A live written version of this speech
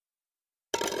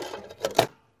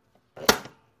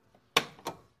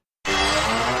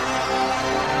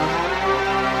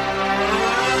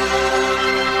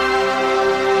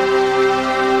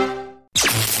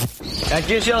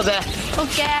球しようぜ。オ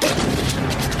ッケー。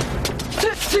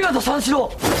瀬形三四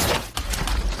郎。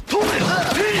通れよ。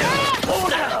通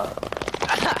れよ。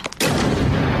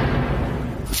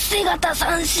瀬形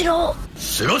三四郎。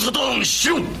瀬形三四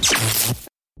郎。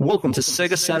Welcome to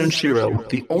Sega Saturn Shiro,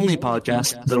 the only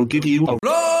podcast that'll give you a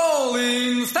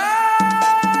Rolling Star!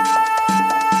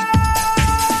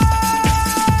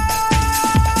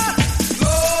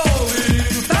 Rolling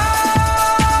Star!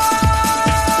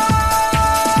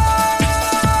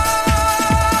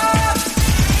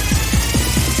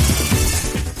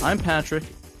 I'm Patrick.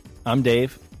 I'm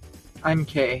Dave. I'm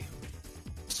Kay.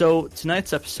 So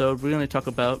tonight's episode, we're going to talk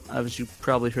about, as you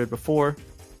probably heard before,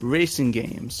 racing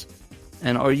games.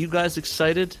 And are you guys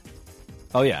excited?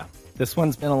 Oh yeah, this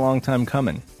one's been a long time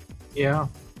coming. Yeah.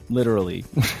 Literally.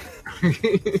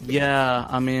 Yeah,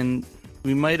 I mean,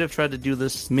 we might have tried to do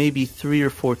this maybe 3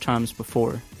 or 4 times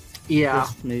before. Yeah.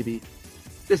 This maybe.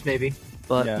 This maybe.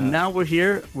 But Yeah. now we're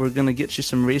here. We're going to get you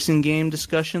some racing game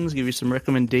discussions, give you some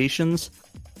recommendations.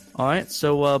 All right,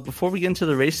 so before we get into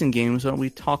the racing games, why don't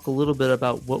we talk a little bit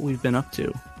about what we've been up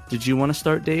to? Did you want to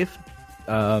start, Dave?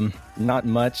 Not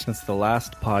much since the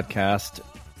last podcast.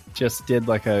 Just did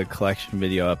like a collection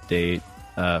video update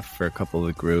for a couple of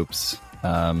the groups.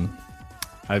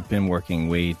 I've been working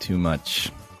way too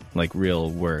much, like real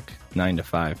work, 9 to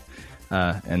 5.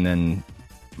 And then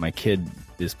my kid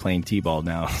is playing T-ball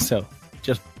now, so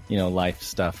just, life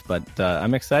stuff. But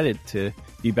I'm excited to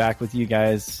be back with you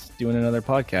guys doing another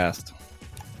podcast.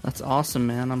 That's awesome,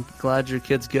 man. I'm glad your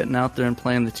kid's getting out there and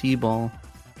playing the T-ball.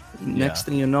 Next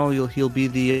thing you know, he'll be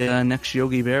the next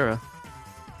Yogi Berra.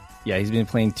 Yeah, he's been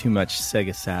playing too much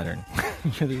Sega Saturn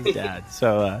with his dad.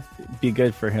 So it'd be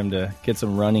good for him to get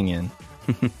some running in.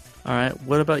 All right,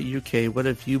 what about you, Kay? What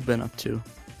have you been up to?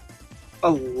 A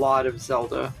lot of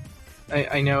Zelda.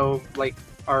 I know, like,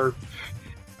 our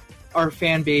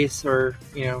fan base or,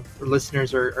 our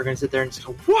listeners are going to sit there and just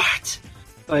go, what?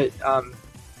 But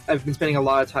I've been spending a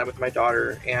lot of time with my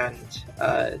daughter, and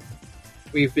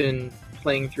we've been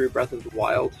playing through Breath of the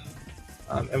Wild.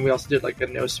 And we also did, like, a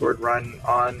no-sword run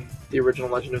on the original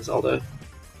Legend of Zelda.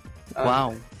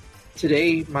 Wow.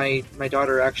 Today, my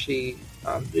daughter actually,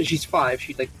 she's 5.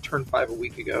 She turned 5 a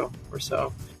week ago or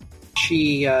so.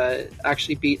 She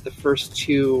actually beat the first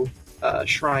 2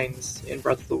 shrines in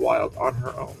Breath of the Wild on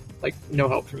her own. Like, no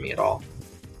help from me at all.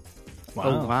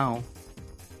 Oh, wow.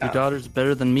 Your Yeah. daughter's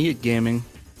better than me at gaming.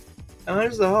 And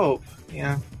there's the hope.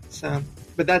 Yeah. So,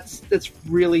 but that's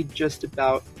really just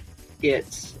about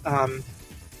it.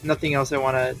 Nothing else I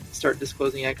want to start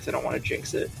disclosing yet because I don't want to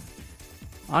jinx it.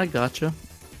 I gotcha.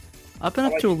 I've been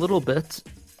up to a little bit.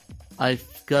 I've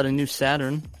got a new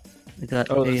Saturn. I got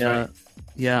that's right.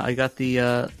 Yeah, I got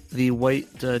the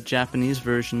white Japanese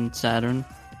version Saturn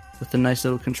with the nice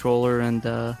little controller and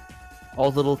all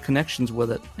the little connections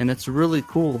with it, and it's really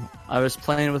cool. I was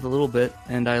playing with it a little bit,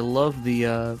 and I love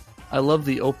the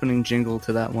opening jingle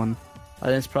to that one. I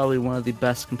think it's probably one of the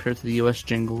best compared to the US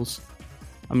jingles.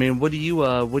 I mean, what do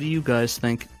you guys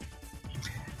think?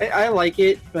 I like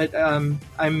it, but I'm,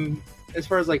 as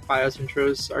far as like BIOS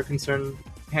intros are concerned,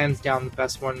 hands down the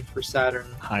best one for Saturn.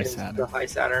 High is Saturn. The High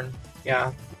Saturn.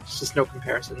 Yeah, it's just no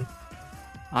comparison.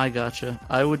 I gotcha.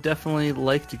 I would definitely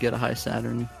like to get a high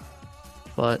Saturn,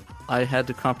 but I had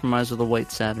to compromise with a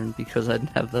white Saturn because I didn't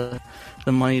have the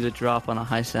money to drop on a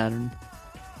high Saturn.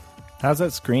 How's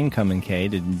that screen coming, Kay?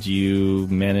 Did you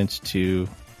manage to...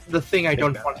 The thing I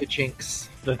don't want to jinx.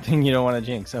 The thing you don't want to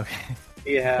jinx, okay.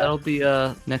 Yeah, That'll be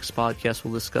next podcast.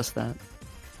 We'll discuss that.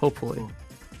 Hopefully.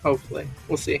 hopefully.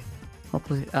 We'll see.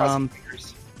 Hopefully. Cross the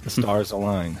fingers, The stars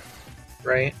align.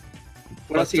 right?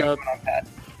 What else you got going on, Pat?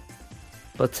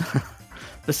 But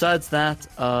besides that,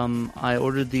 I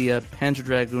ordered the Panzer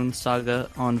Dragoon Saga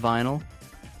on vinyl,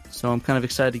 so I'm kind of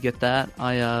excited to get that.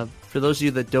 For those of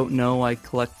you that don't know, I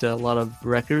collect a lot of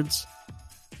records,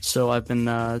 so I've been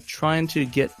trying to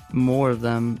get more of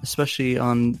them, especially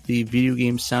on the video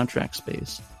game soundtrack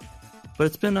space. But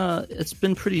it's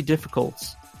been pretty difficult,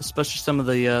 especially some of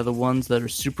the ones that are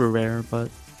super rare.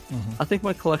 But I think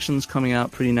my collection's coming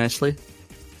out pretty nicely.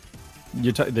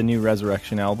 The new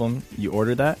Resurrection album, you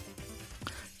ordered that?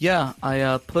 Yeah,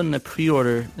 I put in a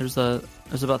pre-order. It was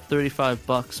about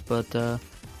 $35, but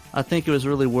I think it was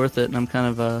really worth it, and I'm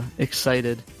kind of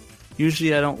excited.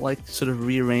 Usually I don't like to sort of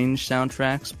rearrange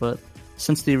soundtracks, but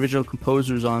since the original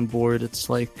composer's on board, it's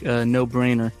like a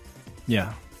no-brainer.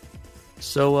 Yeah.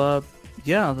 So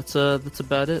yeah, that's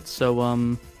about it. So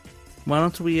why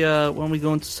don't we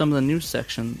go into some of the news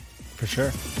section? For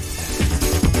sure.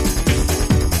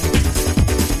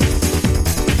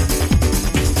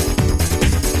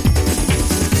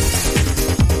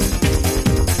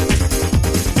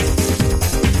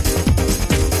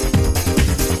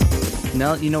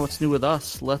 now that you know what's new with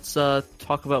us, let's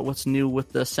talk about what's new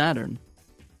with the Saturn.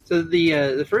 So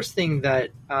the first thing that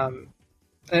I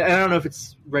don't know if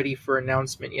it's ready for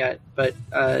announcement yet, but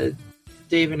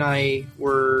Dave and I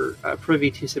were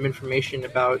privy to some information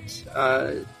about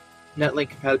Netlink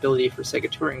compatibility for Sega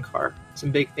Touring Car. Some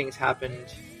big things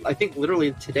happened, I think,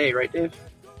 literally today, right, Dave?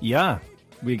 Yeah,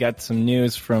 we got some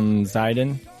news from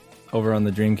Zayden over on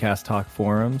the Dreamcast Talk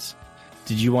forums.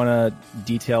 Did you want to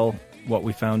detail what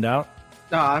we found out?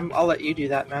 No, I'll let you do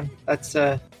that, man. That's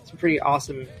some pretty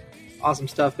awesome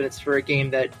stuff, but it's for a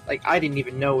game that I didn't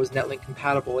even know was Netlink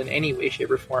compatible in any way,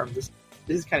 shape, or form. This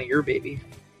is kind of your baby.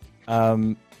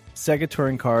 Sega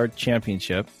Touring Car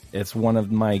Championship. It's one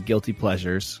of my guilty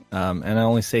pleasures, and I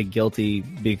only say guilty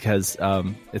because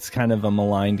it's kind of a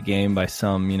maligned game by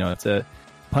some. It's a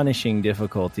punishing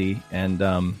difficulty,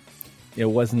 and it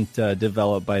wasn't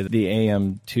developed by the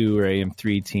AM2 or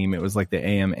AM3 team. It was like the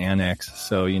AM Annex.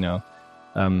 So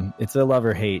it's a love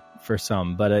or hate for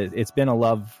some, but it's been a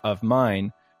love of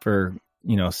mine for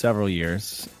several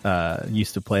years.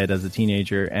 Used to play it as a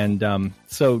teenager, and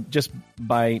so just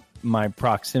by my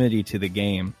proximity to the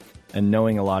game and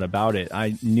knowing a lot about it,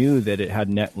 I knew that it had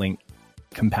Netlink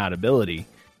compatibility,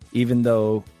 even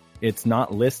though it's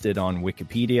not listed on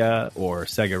Wikipedia or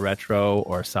Sega Retro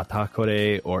or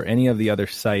Satakore or any of the other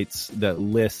sites that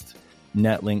list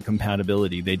Netlink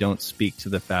compatibility. They don't speak to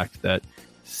the fact that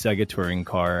Sega Touring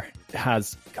Car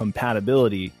has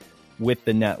compatibility with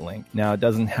the Netlink. Now, it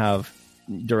doesn't have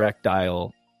direct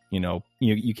dial.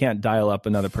 You can't dial up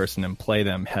another person and play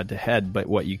them head to head, but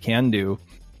what you can do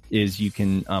is you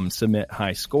can submit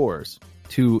high scores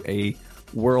to a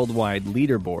worldwide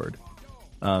leaderboard.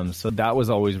 So that was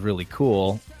always really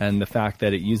cool. And the fact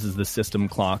that it uses the system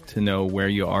clock to know where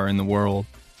you are in the world.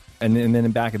 And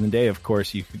then back in the day, of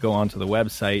course, you could go onto the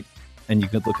website and you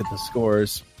could look at the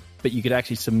scores, but you could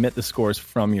actually submit the scores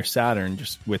from your Saturn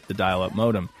just with the dial-up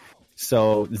modem.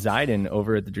 So Zayden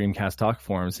over at the Dreamcast Talk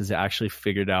forums has actually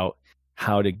figured out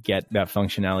how to get that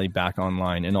functionality back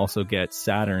online and also get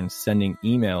Saturn sending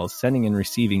and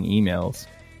receiving emails,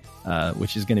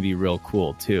 which is going to be real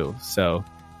cool too. So,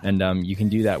 and you can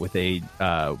do that with you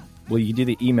can do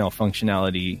the email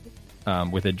functionality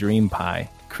with a DreamPie,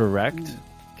 correct?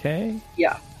 Okay.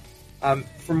 Yeah.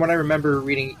 From what I remember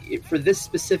reading, for this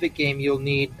specific game, you'll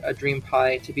need a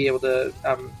DreamPie to be able to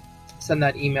send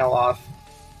that email off.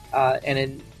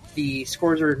 And the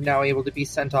scores are now able to be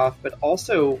sent off. But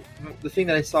also, the thing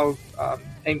that I saw,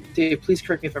 and Dave, please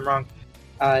correct me if I'm wrong,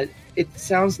 it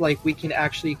sounds like we can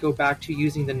actually go back to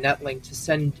using the Netlink to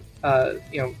send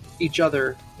each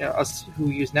other, us who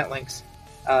use Netlinks,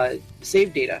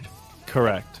 save data.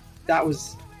 Correct. That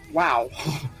was, wow.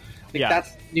 Yeah.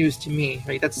 That's news to me.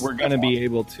 Right? We're going to be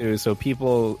able to. So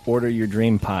people order your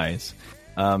DreamPies.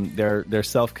 They're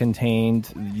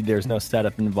self-contained. There's no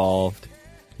setup involved.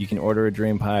 You can order a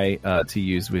DreamPie to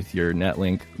use with your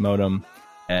Netlink modem,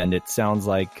 and it sounds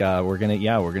like we're gonna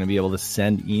be able to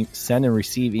send and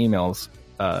receive emails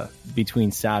between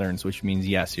Saturns, which means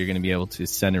yes, you're gonna be able to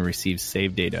send and receive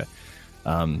save data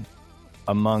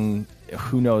among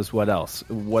who knows what else,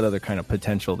 what other kind of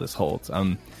potential this holds.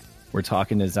 We're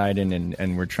talking to Zayden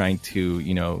and we're trying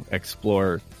to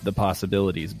explore the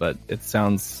possibilities, but it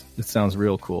sounds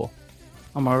real cool.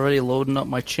 I'm already loading up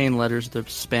my chain letters to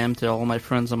spam to all my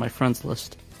friends on my friends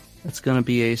list. It's going to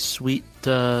be a sweet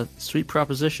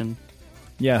proposition.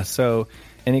 Yeah, so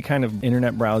any kind of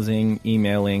internet browsing,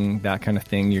 emailing, that kind of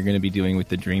thing you're going to be doing with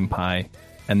the DreamPie.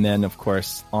 And then, of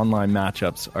course, online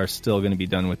matchups are still going to be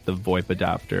done with the VoIP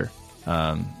adapter.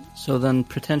 So then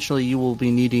potentially you will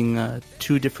be needing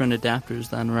 2 different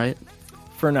adapters then, right?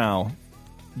 For now.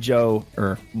 Joe,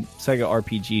 or Sega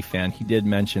RPG fan, he did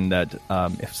mention that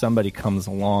if somebody comes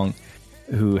along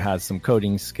who has some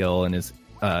coding skill and is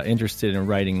interested in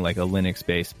writing like a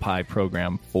Linux-based Pi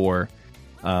program for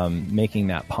making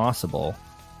that possible,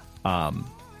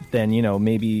 then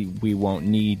maybe we won't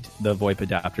need the VoIP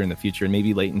adapter in the future, and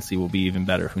maybe latency will be even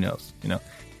better. Who knows?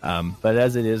 But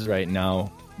as it is right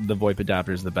now, the VoIP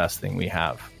adapter is the best thing we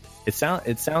have. It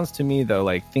sounds to me though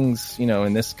like things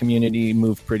in this community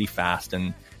move pretty fast,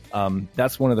 and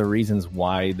that's one of the reasons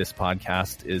why this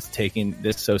podcast is taking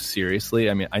this so seriously.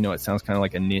 I mean, I know it sounds kind of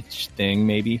like a niche thing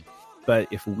maybe, but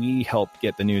if we help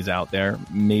get the news out there,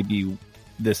 maybe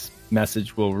this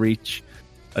message will reach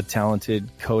a talented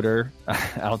coder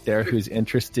out there who's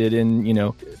interested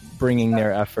in bringing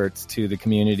their efforts to the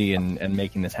community and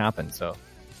making this happen. So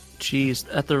Jeez,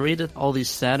 at the rate that all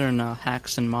these Saturn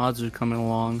hacks and mods are coming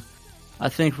along, I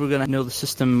think we're going to know the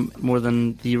system more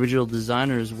than the original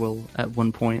designers will at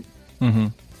one point. Mm-hmm.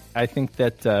 I think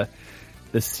that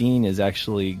the scene is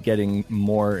actually getting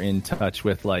more in touch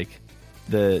with like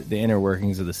the inner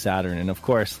workings of the Saturn. And of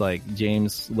course, like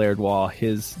James Laird-Wall,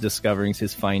 his discoverings,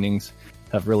 his findings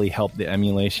have really helped the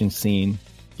emulation scene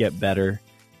get better.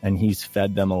 And he's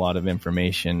fed them a lot of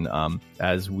information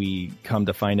as we come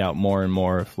to find out more and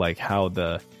more of like how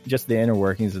just the inner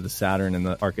workings of the Saturn and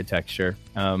the architecture.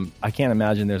 I can't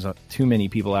imagine there's too many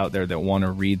people out there that want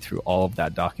to read through all of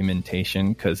that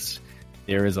documentation, because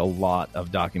there is a lot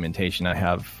of documentation I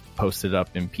have posted up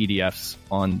in PDFs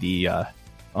on the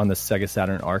Sega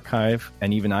Saturn archive,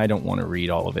 and even I don't want to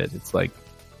read all of it. It's like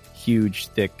huge,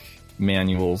 thick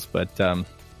manuals, but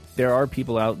there are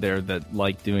people out there that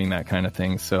like doing that kind of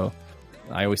thing, so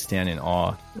I always stand in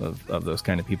awe of those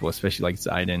kind of people, especially like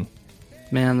Zaiden.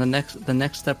 Man, the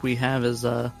next step we have is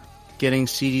getting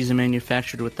CDs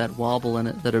manufactured with that wobble in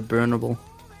it that are burnable.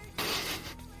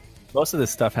 Most of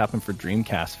this stuff happened for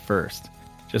Dreamcast first,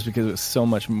 just because it was so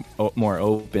much more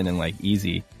open and like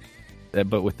easy.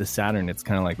 But with the Saturn, it's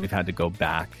kind of like we've had to go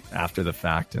back after the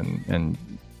fact, and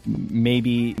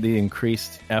maybe the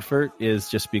increased effort is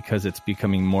just because it's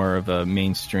becoming more of a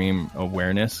mainstream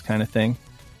awareness kind of thing.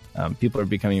 People are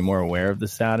becoming more aware of the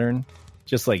Saturn,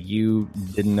 just like you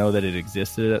didn't know that it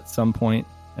existed at some point,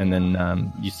 and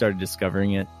then you started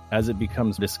discovering it. As it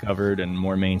becomes discovered and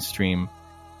more mainstream,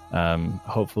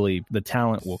 hopefully the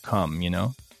talent will come,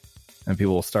 and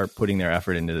people will start putting their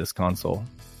effort into this console.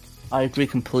 I agree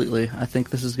completely. I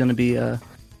think this is going to be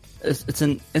it's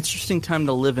an interesting time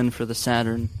to live in for the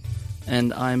Saturn,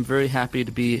 and I'm very happy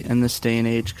to be in this day and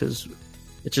age because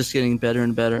it's just getting better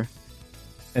and better.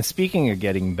 And speaking of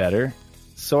getting better,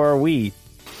 so are we.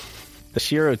 The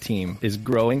Shiro team is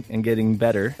growing and getting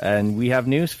better, and we have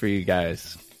news for you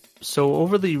guys. So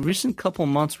over the recent couple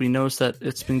months, we noticed that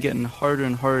it's been getting harder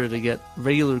and harder to get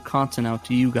regular content out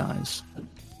to you guys.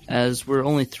 As we're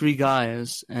only 3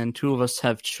 guys and 2 of us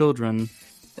have children,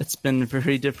 it's been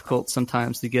very difficult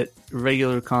sometimes to get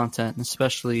regular content,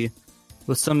 especially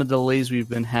with some of the delays we've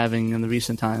been having in the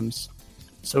recent times.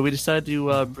 So we decided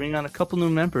to bring on a couple new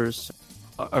members.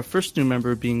 Our first new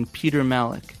member being Peter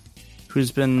Malik,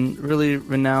 who's been really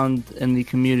renowned in the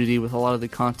community with a lot of the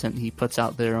content he puts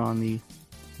out there on the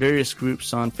various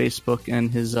groups on Facebook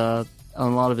and a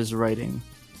lot of his writing.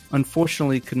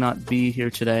 Unfortunately, could not be here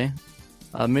today.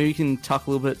 Maybe you can talk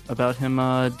a little bit about him,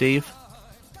 Dave?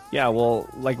 Yeah, well,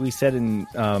 like we said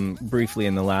briefly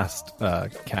in the last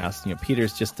cast,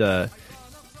 Peter's just a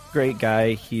great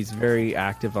guy. He's very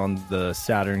active on the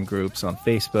Saturn groups on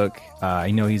Facebook.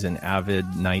 I know he's an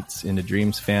avid Nights into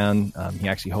Dreams fan. He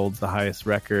actually holds the highest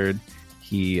record.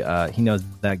 He knows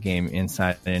that game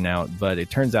inside and out, but it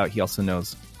turns out he also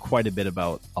knows quite a bit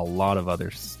about a lot of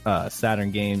other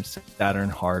Saturn games, Saturn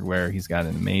hardware. He's got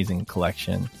an amazing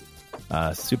collection.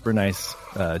 Super nice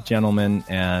gentleman,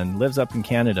 and lives up in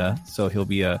Canada, so he'll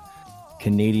be a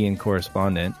Canadian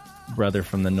correspondent, brother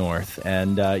from the north,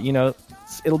 and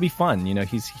it'll be fun.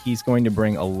 He's going to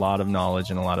bring a lot of knowledge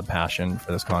and a lot of passion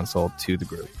for this console to the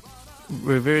group.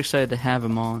 We're very excited to have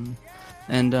him on.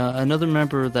 And another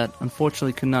member that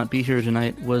unfortunately could not be here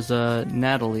tonight was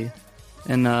Natalie.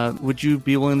 And would you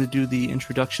be willing to do the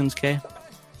introductions, Kay?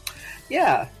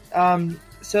 Yeah.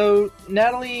 So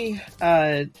Natalie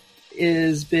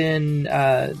has been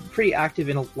pretty active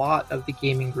in a lot of the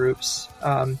gaming groups.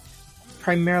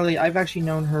 Primarily, I've actually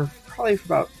known her probably for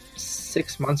about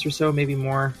 6 months or so, maybe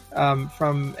more,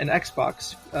 from an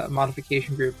Xbox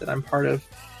modification group that I'm part of.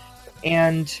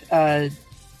 And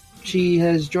she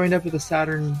has joined up with the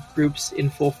Saturn groups in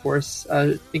full force.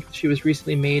 I think she was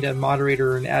recently made a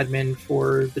moderator and admin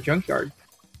for the Junkyard.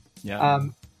 Yeah.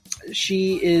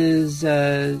 She is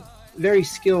a very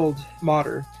skilled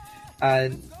modder.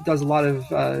 Does a lot of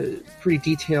pretty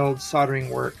detailed soldering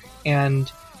work,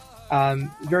 and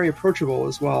very approachable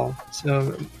as well.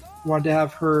 So wanted to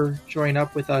have her join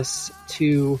up with us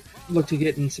to look to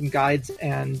get in some guides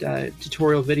and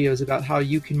tutorial videos about how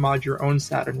you can mod your own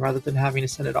Saturn rather than having to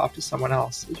send it off to someone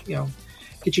else.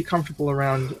 Get you comfortable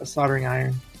around a soldering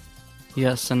iron.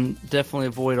 Yes, and definitely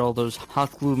avoid all those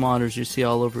hot glue modders you see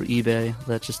all over eBay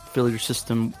that just fill your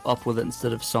system up with it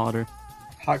instead of solder.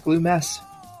 Hot glue mess.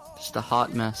 Just a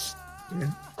hot mess.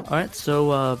 Yeah. Alright,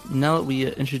 so now that we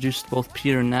introduced both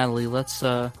Peter and Natalie, let's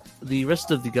the rest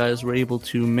of the guys were able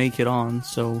to make it on,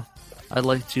 so I'd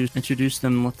like to introduce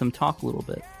them and let them talk a little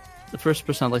bit. The first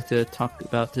person I'd like to talk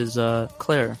about is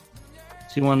Claire.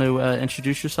 So you want to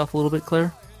introduce yourself a little bit,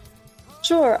 Claire?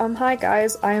 Sure. Hi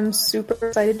guys. I am super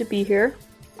excited to be here.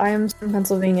 I am from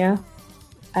Pennsylvania,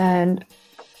 and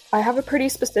I have a pretty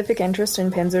specific interest in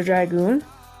Panzer Dragoon.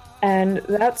 And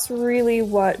that's really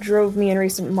what drove me in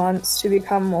recent months to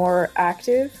become more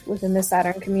active within the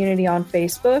Saturn community on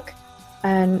Facebook.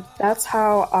 And that's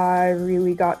how I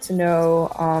really got to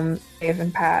know Dave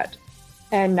and Pat,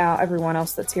 and now everyone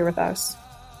else that's here with us.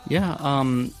 Yeah.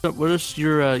 So what is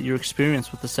your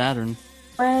experience with the Saturn?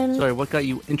 What got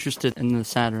you interested in the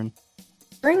Saturn?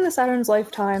 During the Saturn's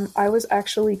lifetime, I was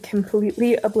actually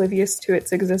completely oblivious to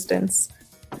its existence.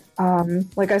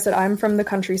 Like I said, I'm from the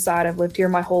countryside. I've lived here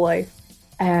my whole life,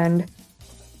 and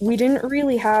we didn't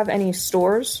really have any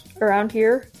stores around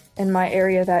here in my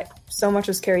area that so much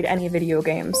as carried any video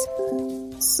games.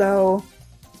 So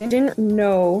I didn't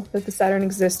know that the Saturn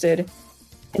existed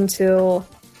until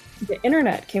the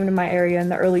internet came to my area in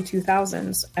the early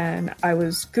 2000s, and I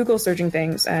was Google searching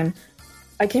things, and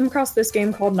I came across this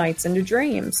game called Nights into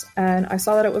Dreams, and I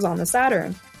saw that it was on the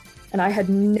Saturn. And I had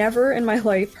never in my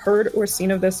life heard or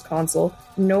seen of this console,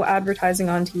 no advertising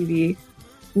on TV,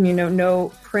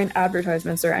 no print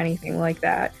advertisements or anything like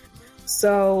that.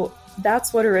 So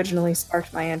that's what originally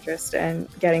sparked my interest in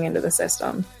getting into the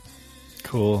system.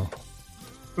 Cool.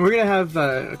 We're going to have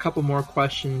a couple more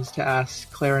questions to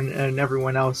ask Claire and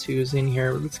everyone else who's in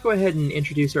here. Let's go ahead and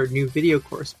introduce our new video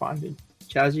correspondent.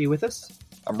 Chaz, are you with us?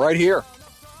 I'm right here.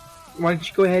 Why don't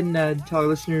you go ahead and tell our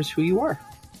listeners who you are?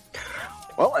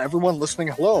 Well, everyone listening,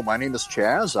 hello. My name is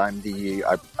Chaz.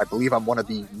 I believe I'm one of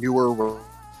the newer. I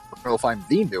don't know if I'm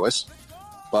the newest,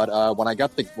 but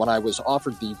when I was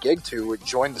offered the gig to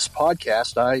join this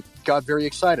podcast, I got very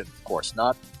excited. Of course,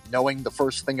 not knowing the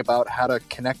first thing about how to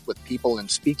connect with people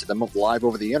and speak to them live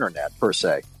over the internet per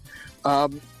se.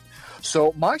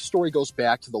 So my story goes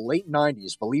back to the late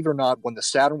 '90s. Believe it or not, when the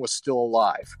Saturn was still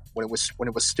alive, when it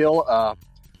was still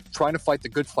trying to fight the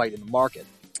good fight in the market.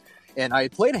 And I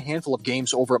had played a handful of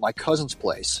games over at my cousin's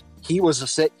place. He was a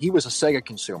Sega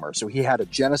consumer, so he had a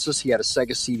Genesis, he had a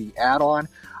Sega CD add-on.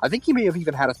 I think he may have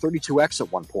even had a 32X at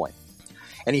one point.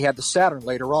 And he had the Saturn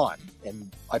later on.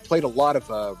 And I played a lot of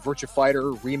Virtua Fighter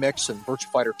Remix and Virtua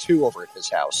Fighter 2 over at his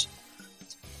house.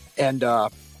 And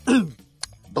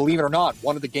believe it or not,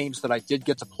 one of the games that I did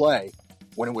get to play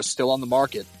when it was still on the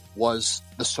market was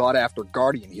the sought-after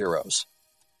Guardian Heroes,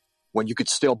 when you could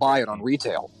still buy it on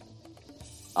retail.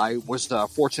 I was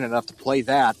fortunate enough to play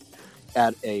that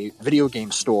at a video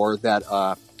game store that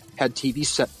had TV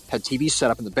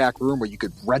set up in the back room where you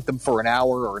could rent them for an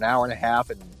hour or an hour and a half,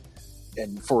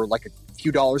 and for like a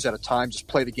few dollars at a time, just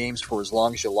play the games for as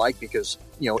long as you like, because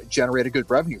it generated good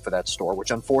revenue for that store,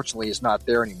 which unfortunately is not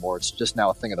there anymore. It's just now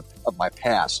a thing of my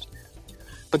past.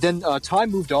 But then time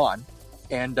moved on,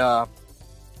 and I,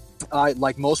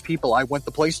 like most people, I went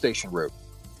the PlayStation route.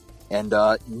 And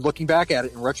looking back at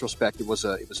it in retrospect, it was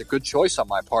a good choice on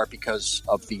my part because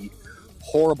of the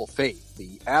horrible fate,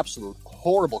 the absolute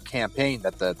horrible campaign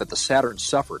that the Saturn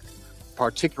suffered,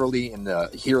 particularly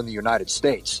here in the United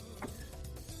States.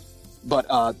 But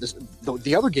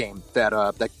the other game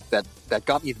that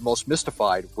got me the most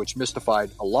mystified, which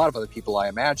mystified a lot of other people, I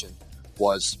imagine,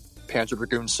 was Panzer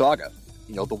Dragoon Saga.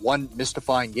 The one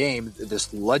mystifying game,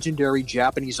 this legendary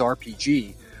Japanese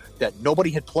RPG that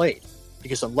nobody had played.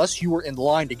 Because unless you were in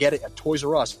line to get it at Toys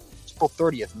R Us, April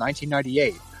 30th,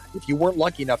 1998, if you weren't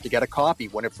lucky enough to get a copy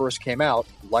when it first came out,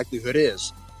 the likelihood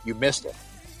is you missed it.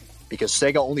 Because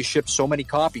Sega only shipped so many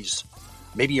copies,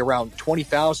 maybe around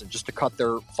 20,000, just to cut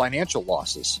their financial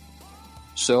losses.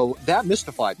 So that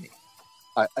mystified me.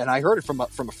 And I heard it from a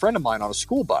friend of mine on a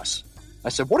school bus. I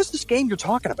said, "What is this game you're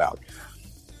talking about?"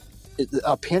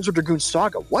 Panzer Dragoon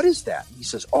Saga. What is that? And he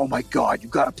says, "Oh my God, you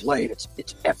got to play it.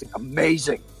 It's effing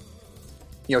amazing."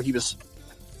 He was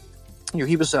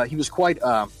quite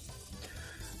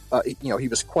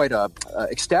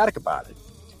ecstatic about it,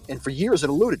 and for years it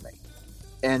eluded me.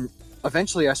 And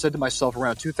eventually, I said to myself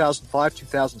around 2005,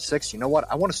 2006, you know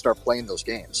what? I want to start playing those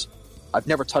games. I've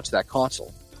never touched that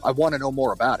console. I want to know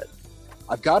more about it.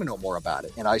 I've got to know more about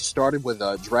it. And I started with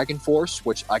Dragon Force,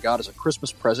 which I got as a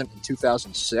Christmas present in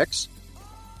 2006,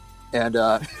 and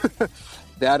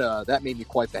that made me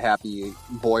quite the happy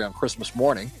boy on Christmas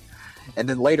morning. And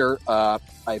then later, I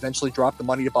eventually dropped the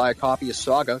money to buy a copy of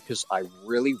Saga because I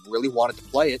really, really wanted to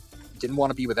play it. Didn't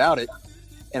want to be without it.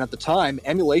 And at the time,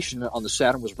 emulation on the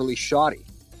Saturn was really shoddy.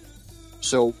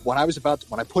 So when I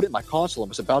put it in my console and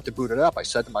was about to boot it up, I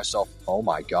said to myself, "Oh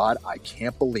my God, I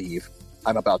can't believe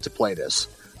I'm about to play this.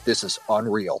 This is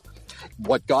unreal."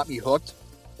 What got me hooked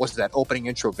was that opening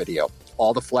intro video,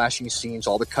 all the flashing scenes,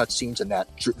 all the cutscenes, and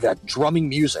that drumming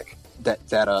music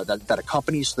that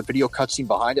accompanies the video cutscene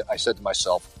behind it. I said to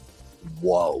myself,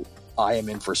 "Whoa, I am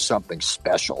in for something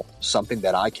special, something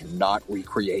that I cannot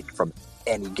recreate from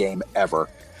any game ever."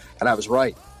 And I was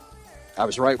right. I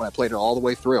was right when I played it all the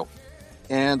way through.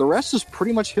 And the rest is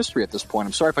pretty much history at this point.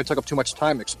 I'm sorry if I took up too much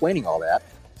time explaining all that.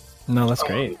 No, that's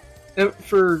great.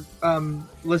 For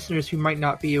listeners who might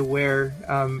not be aware,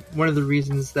 one of the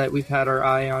reasons that we've had our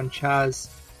eye on Chaz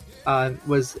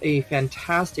was a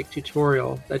fantastic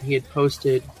tutorial that he had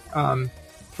posted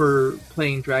for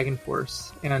playing Dragon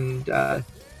Force. And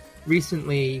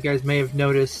recently, you guys may have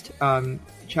noticed, Chaz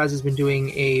has been doing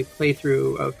a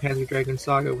playthrough of Panzer Dragoon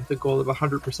Saga with the goal of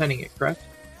 100%ing it, correct?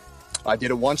 I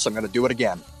did it once, I'm going to do it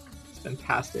again. It's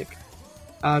fantastic.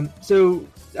 So,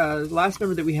 the last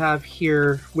member that we have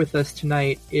here with us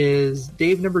tonight is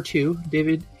Dave number 2,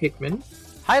 David Hickman.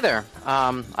 Hi there.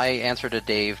 I answer to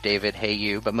Dave, David, hey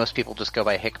you, but most people just go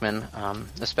by Hickman,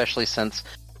 especially since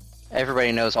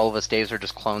everybody knows all of us Daves are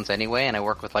just clones anyway, and I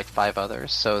work with like 5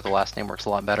 others, so the last name works a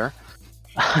lot better.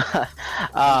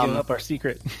 Give up our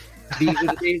secret. These are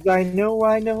the days I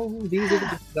know. These are the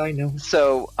days I know.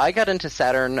 So, I got into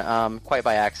Saturn quite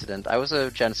by accident. I was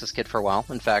a Genesis kid for a while.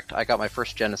 In fact, I got my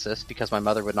first Genesis because my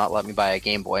mother would not let me buy a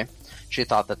Game Boy. She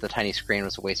thought that the tiny screen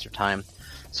was a waste of time.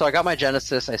 So I got my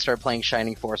Genesis, I started playing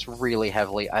Shining Force really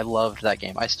heavily. I loved that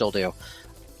game, I still do.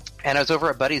 And I was over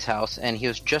at Buddy's house, and he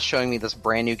was just showing me this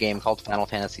brand new game called Final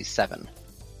Fantasy VII.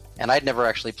 And I'd never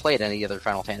actually played any other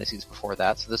Final Fantasies before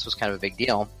that, so this was kind of a big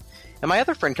deal. And my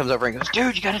other friend comes over and goes,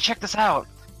 dude, you gotta check this out!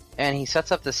 And he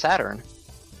sets up the Saturn,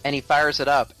 and he fires it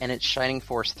up, and it's Shining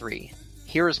Force 3.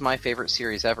 Here is my favorite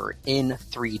series ever, in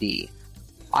 3D.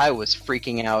 I was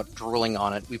freaking out, drooling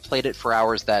on it. We played it for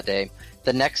hours that day.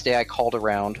 The next day I called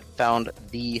around, found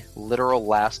the literal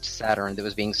last Saturn that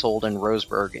was being sold in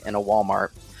Roseburg in a Walmart.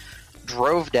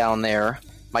 Drove down there.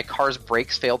 My car's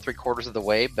brakes failed 3/4 of the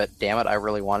way, but damn it, I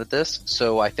really wanted this.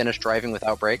 So I finished driving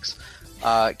without brakes.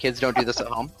 Kids don't do this at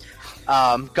home.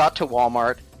 Got to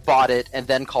Walmart, bought it, and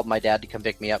then called my dad to come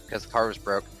pick me up because the car was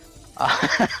broke.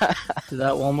 Did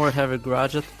that Walmart have a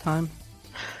garage at the time?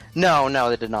 No,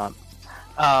 they did not.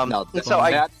 No, so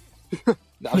I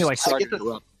You're like, sorry to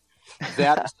interrupt.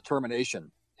 That is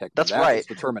determination. Heck, That's that right. is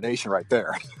determination right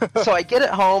there. So I get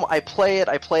it home, I play it,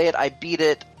 I beat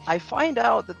it. I find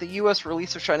out that the US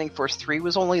release of Shining Force 3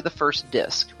 was only the first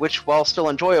disc, which, while still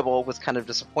enjoyable, was kind of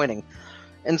disappointing.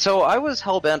 And so I was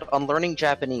hellbent on learning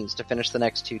Japanese to finish the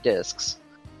next 2 discs.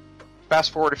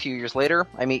 Fast forward a few years later,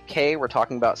 I meet Kay, we're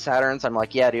talking about Saturns. I'm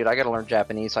like, yeah, dude, I gotta learn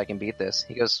Japanese so I can beat this.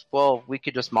 He goes, well, we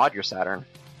could just mod your Saturn.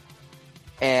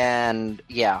 And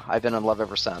yeah, I've been in love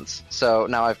ever since. So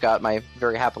now I've got my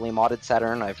very happily modded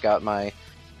Saturn, I've got my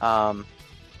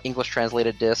English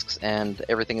translated discs, and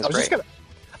everything is great.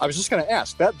 I was just gonna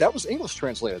ask, that was English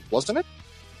translated, wasn't it?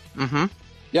 Mm-hmm.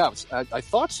 Yeah, I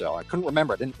thought so. I couldn't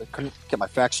remember. I couldn't get my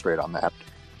facts straight on that.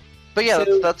 But yeah,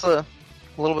 So- that's a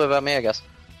little bit about me, I guess.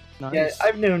 Nice. Yeah,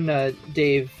 I've known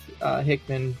Dave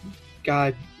Hickman.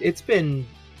 God, it's been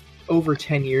over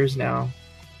 10 years now.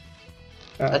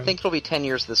 I think it'll be 10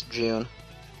 years this June.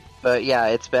 But yeah,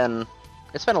 it's been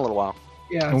a little while.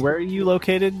 Yeah. And where are you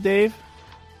located, Dave?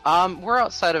 We're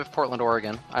outside of Portland,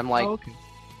 Oregon. I'm like Oh,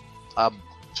 okay.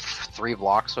 3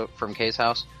 blocks from Kay's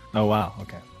house. Oh, wow.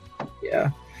 Okay.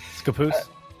 Yeah. Scappoose?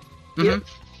 Mhm.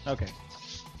 Okay.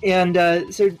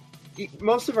 And so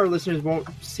most of our listeners won't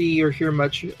see or hear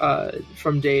much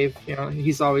from Dave. You know,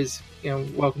 he's always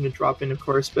welcome to drop in, of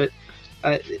course. But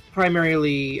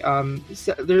primarily,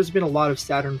 there's been a lot of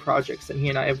Saturn projects that he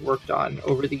and I have worked on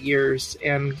over the years,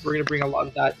 and we're going to bring a lot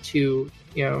of that to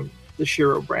the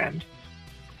Shiro brand.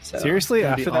 So, Seriously,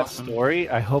 That'd be after that awesome. story,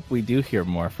 I hope we do hear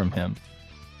more from him.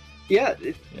 yeah.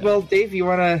 Well, Dave, you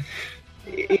want to?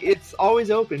 It's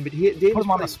always open, but Dave Put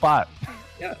him on the spot.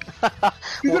 Yeah.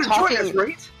 Well, Join us,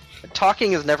 right?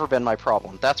 Talking has never been my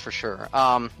problem, that's for sure.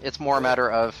 It's more a matter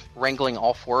of wrangling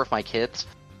all 4 of my kids.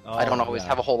 I don't always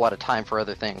have a whole lot of time for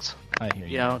other things. I hear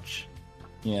you. Ouch.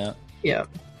 Yeah. Yeah.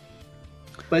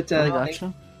 But I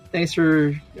gotcha. thanks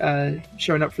for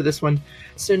showing up for this one.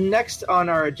 So next on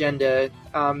our agenda,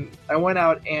 I went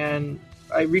out and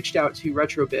I reached out to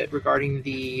Retrobit regarding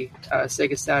the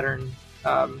Sega Saturn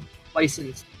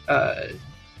licensed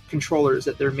controllers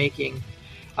that they're making.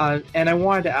 And I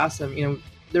wanted to ask them,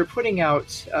 they're putting out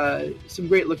some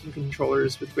great-looking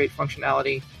controllers with great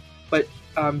functionality, but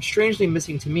strangely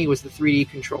missing to me was the 3D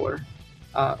controller,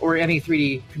 or any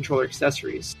 3D controller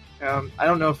accessories. I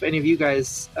don't know if any of you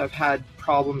guys have had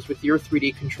problems with your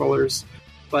 3D controllers,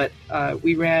 but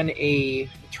we ran a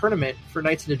tournament for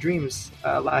Nights into Dreams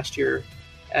last year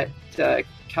at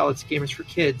Calit's Gamers for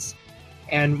Kids,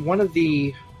 and one of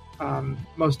the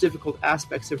most difficult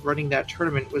aspects of running that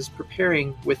tournament was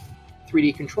preparing with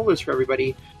 3D controllers for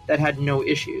everybody that had no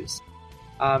issues.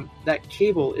 That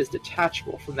cable is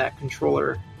detachable from that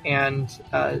controller, and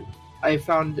I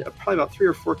found probably about 3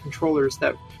 or 4 controllers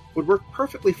that would work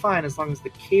perfectly fine as long as the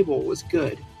cable was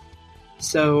good.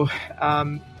 So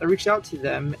I reached out to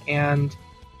them, and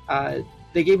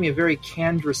they gave me a very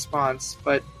canned response,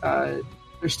 but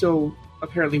they're still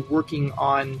apparently working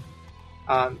on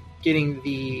getting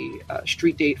the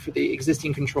street date for the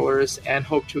existing controllers and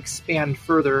hope to expand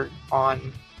further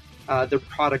on their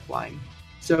product line.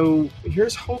 So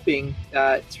here's hoping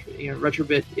that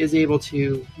Retrobit is able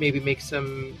to maybe make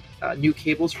some new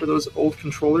cables for those old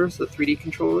controllers, the 3D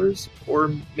controllers,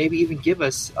 or maybe even give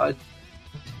us a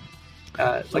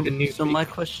new. So my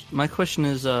question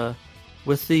is,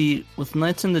 with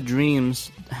Nights in the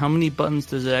Dreams, how many buttons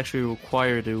does it actually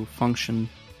require to function?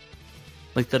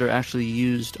 Like that are actually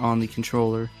used on the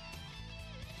controller?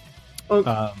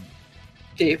 Oh,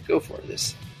 Dave, go for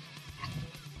this.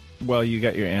 Well, you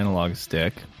got your analog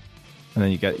stick, and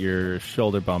then you got your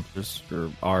shoulder bumpers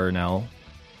for R and L,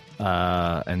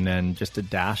 and then just a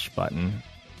dash button.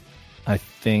 I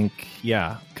think,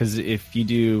 yeah, because if you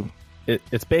do,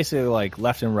 it's basically like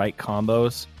left and right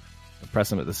combos.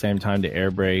 Press them at the same time to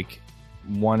air brake.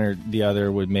 One or the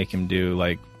other would make him do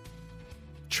like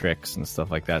tricks and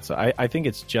stuff like that. So I think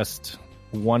it's just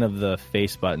one of the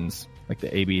face buttons, like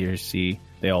the A, B, or C.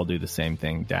 They all do the same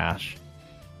thing, dash.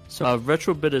 So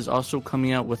Retrobit is also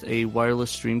coming out with a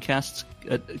wireless Dreamcast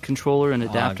controller and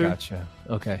adapter. Gotcha.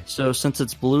 Okay. So since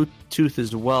it's Bluetooth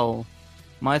as well,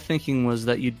 my thinking was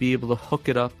that you'd be able to hook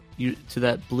it up to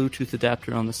that Bluetooth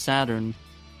adapter on the Saturn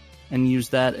and use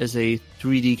that as a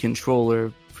 3D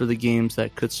controller for the games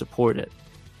that could support it.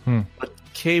 But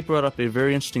Kay brought up a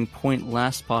very interesting point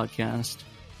last podcast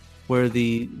where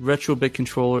the Retrobit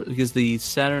controller, because the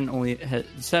Saturn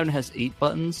has 8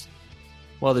 buttons,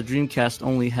 while the Dreamcast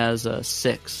only has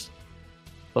 6.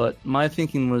 But my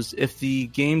thinking was, if the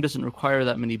game doesn't require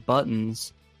that many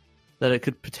buttons, that it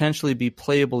could potentially be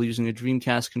playable using a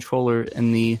Dreamcast controller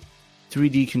in the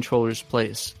 3D controller's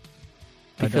place.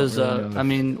 Because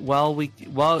while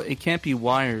it can't be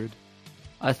wired,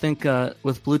 I think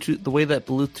with Bluetooth, the way that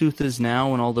Bluetooth is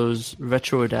now and all those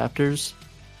retro adapters,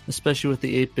 especially with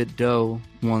the 8-bit DOE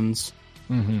ones,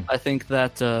 I think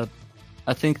that the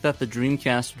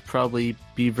Dreamcast would probably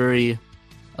be very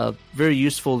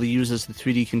useful to use as the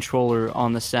 3D controller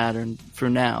on the Saturn for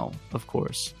now, of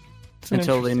course,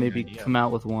 until they maybe come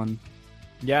out with one.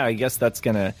 Yeah, I guess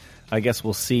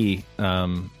we'll see.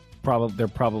 They're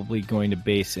probably going to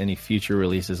base any future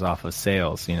releases off of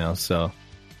sales, so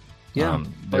yeah,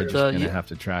 they're just going to have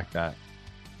to track that.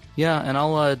 Yeah, and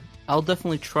I'll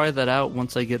definitely try that out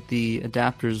once I get the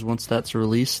adapters once that's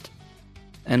released,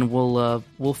 and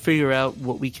we'll figure out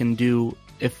what we can do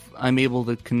if I'm able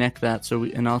to connect that.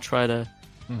 And I'll try to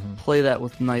play that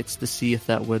with Knights to see if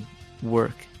that would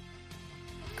work.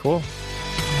 Cool.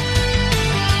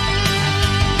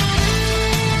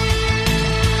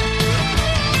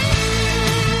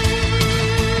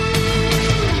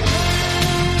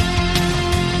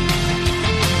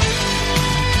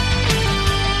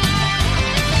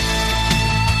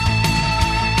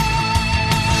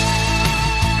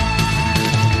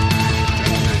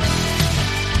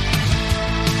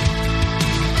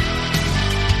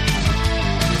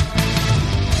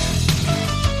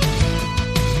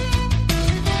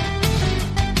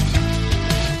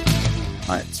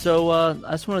 So I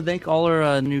just want to thank all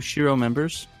our new Shiro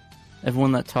members.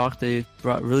 Everyone that talked, they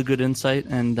brought really good insight.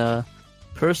 And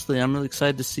personally, I'm really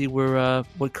excited to see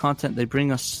what content they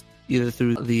bring us, either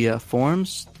through the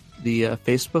forums, the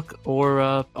Facebook,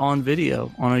 or on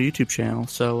video on our YouTube channel.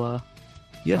 So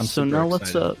so now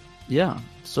excited.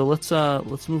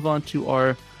 let's move on to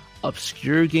our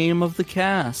obscure game of the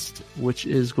cast, which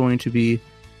is going to be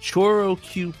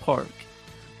Chorokyu Park.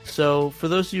 So, for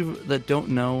those of you that don't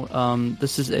know,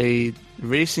 this is a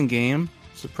racing game,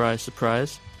 surprise,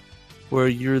 surprise, where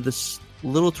you're this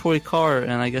little toy car,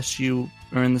 and I guess you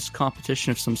are in this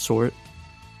competition of some sort,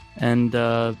 and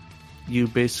you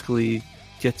basically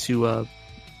get to...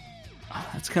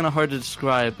 it's kind of hard to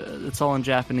describe. It's all in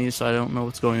Japanese, so I don't know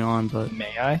what's going on, but...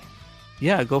 May I?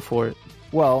 Yeah, go for it.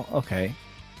 Well, okay.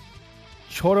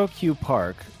 Chorokyu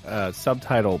Park,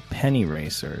 subtitle Penny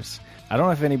Racers. I don't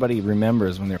know if anybody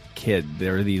remembers when they were a kid,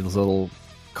 there were these little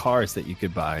cars that you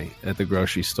could buy at the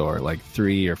grocery store, like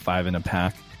 3 or 5 in a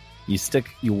pack.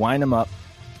 You wind them up,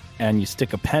 and you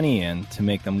stick a penny in to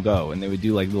make them go, and they would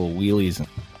do like little wheelies and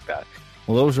stuff like that.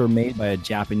 Well, those were made by a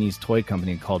Japanese toy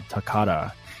company called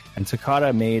Takara, and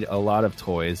Takara made a lot of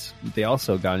toys. They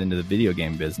also got into the video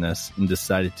game business and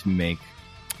decided to make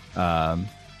a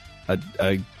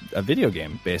video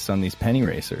game based on these penny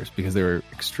racers because they were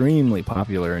extremely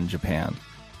popular in Japan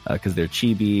because they're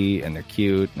chibi and they're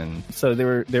cute, and so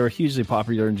they were hugely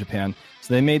popular in Japan.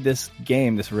 So they made this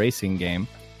game, this racing game,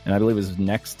 and I believe it was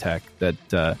Nextech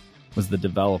that was the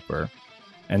developer.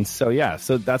 And so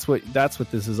so that's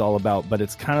what this is all about. But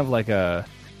it's kind of like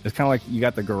you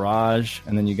got the garage,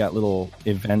 and then you got little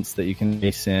events that you can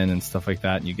race in and stuff like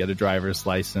that. And you get a driver's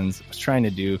license. I was trying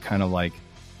to do kind of like,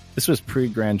 this was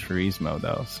pre-Gran Turismo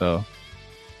though, so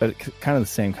but kind of the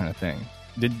same kind of thing.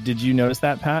 Did you notice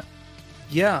that, Pat?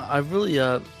 Yeah, I really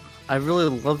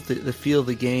love the feel of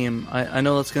the game. I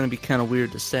know that's going to be kind of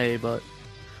weird to say, but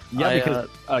because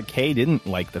Kay didn't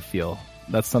like the feel.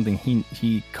 That's something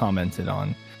he commented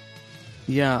on.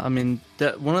 Yeah, I mean,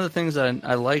 one of the things that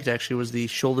I liked actually was the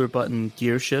shoulder button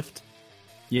gear shift.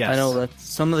 Yes. I know that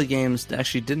some of the games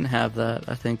actually didn't have that.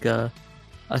 I think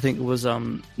it was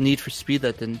Need for Speed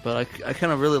that didn't, but I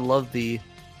kind of really loved the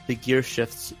gear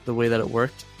shifts, the way that it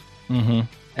worked. Mm-hmm.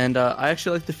 And I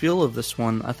actually like the feel of this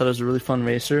one. I thought it was a really fun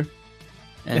racer.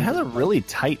 And it has a really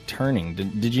tight turning.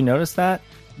 Did you notice that?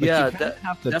 Like, yeah,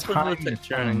 that's really tight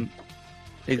turning.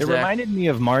 Exactly. It reminded me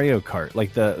of Mario Kart,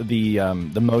 like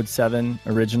the Mode 7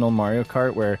 original Mario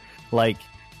Kart, where like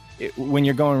when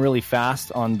you're going really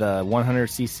fast on the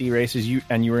 100cc races, you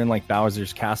were in like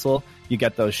Bowser's Castle, you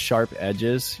get those sharp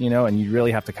edges, and you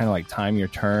really have to kind of like time your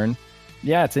turn.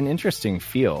 Yeah, it's an interesting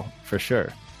feel for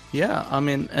sure. Yeah, I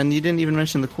mean, and you didn't even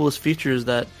mention the coolest feature is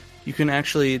that you can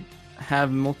actually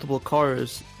have multiple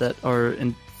cars that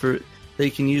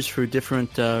you can use for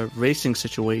different racing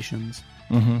situations.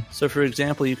 Mm-hmm. So, for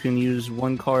example, you can use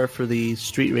one car for the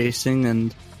street racing,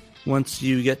 and once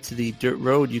you get to the dirt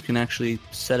road, you can actually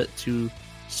set it to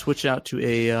switch out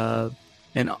to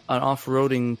an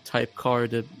off-roading type car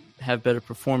to have better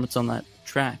performance on that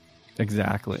track.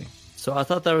 Exactly. So I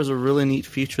thought that was a really neat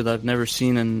feature that I've never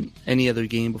seen in any other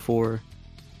game before.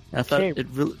 I thought it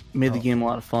really made the game a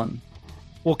lot of fun.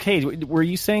 Well, Kay, were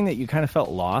you saying that you kind of felt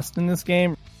lost in this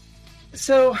game?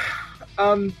 So,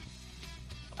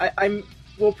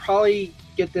 we'll probably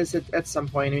get this at some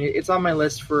point. I mean, it's on my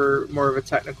list for more of a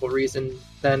technical reason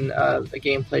than a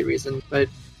gameplay reason. But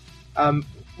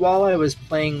while I was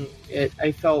playing it,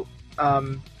 I felt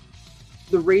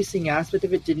the racing aspect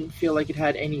of it didn't feel like it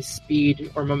had any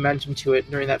speed or momentum to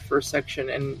it during that first section.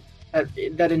 And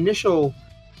that initial,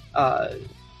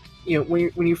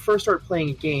 when you first start playing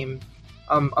a game,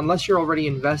 unless you're already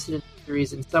invested in the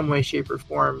series in some way, shape, or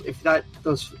form, if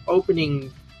those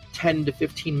opening 10 to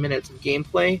 15 minutes of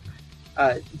gameplay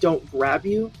don't grab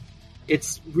you,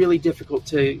 it's really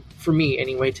difficult for me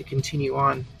anyway, to continue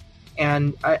on.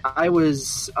 And I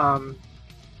was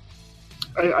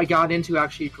I got into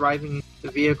actually driving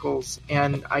the vehicles,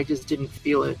 and I just didn't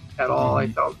feel it at all. I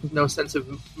felt no sense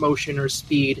of motion or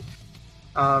speed.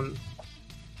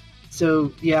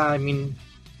 So yeah, I mean,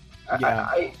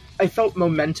 I felt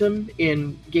momentum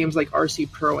in games like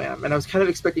RC Pro-Am, and I was kind of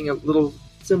expecting a little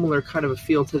similar kind of a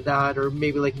feel to that, or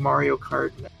maybe like Mario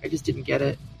Kart. I just didn't get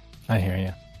it. I hear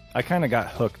you. I kind of got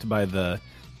hooked by the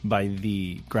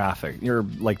graphic, or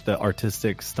like the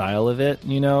artistic style of it,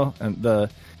 and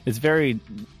it's very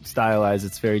stylized.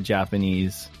 It's very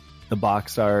Japanese. The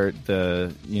box art,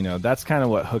 that's kind of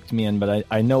what hooked me in. But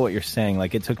I know what you're saying.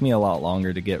 Like, it took me a lot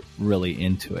longer to get really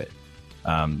into it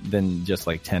than just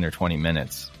like 10 or 20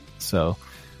 minutes. So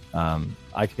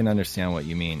I can understand what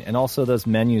you mean. And also, those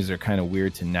menus are kind of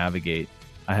weird to navigate.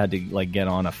 I had to like get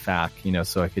on a FAQ,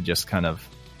 so I could just kind of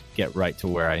get right to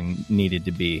where I needed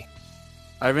to be.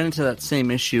 I ran into that same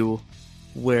issue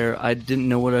where I didn't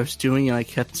know what I was doing, and I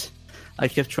kept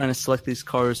trying to select these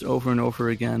cars over and over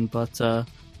again. But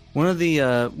one of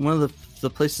the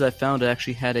places I found, it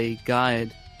actually had a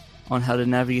guide on how to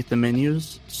navigate the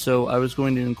menus. So I was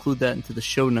going to include that into the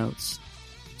show notes.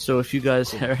 So if you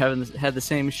guys had the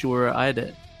same issue where I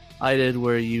did,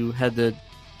 where you had to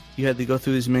go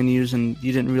through these menus and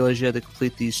you didn't realize you had to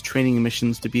complete these training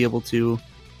missions to be able to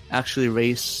actually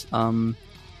race,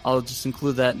 I'll just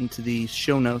include that into the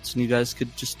show notes, and you guys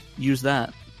could just use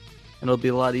that. And it'll be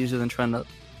a lot easier than trying to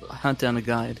hunt down a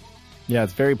guide. Yeah,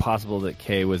 it's very possible that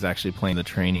Kay was actually playing the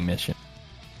training mission.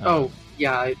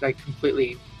 Yeah, I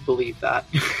completely believe that.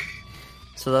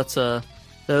 So that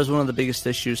was one of the biggest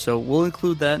issues. So we'll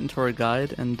include that into our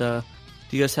guide. And do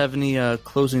you guys have any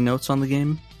closing notes on the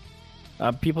game?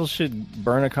 People should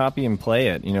burn a copy and play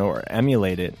it, or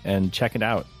emulate it and check it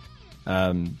out.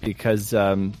 Because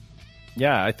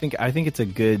I think it's a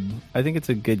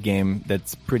good game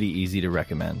that's pretty easy to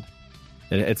recommend.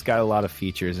 It's got a lot of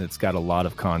features. It's got a lot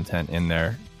of content in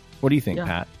there. What do you think,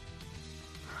 Pat?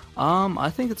 I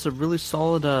think it's a really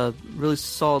solid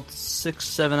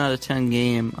 6-7 out of 10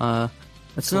 game.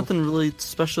 It's nothing really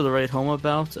special to write home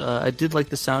about. I did like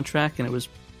the soundtrack, and it was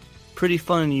pretty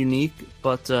fun and unique.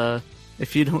 But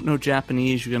if you don't know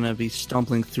Japanese, you're gonna be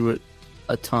stumbling through it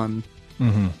a ton.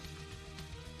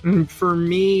 For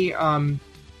me,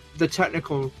 the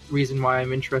technical reason why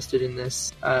I'm interested in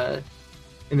this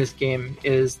game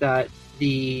is that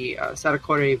the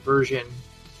Sadakore version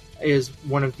is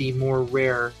one of the more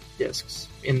rare discs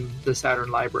in the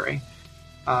Saturn library.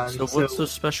 So what's so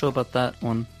special about that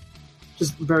one?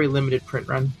 Just very limited print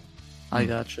run. I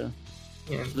gotcha.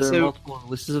 Yeah. So there are multiple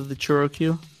releases of the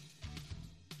Chorokyu?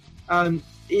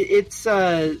 It's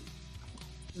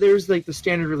there's like the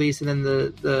standard release and then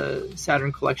the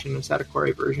Saturn collection of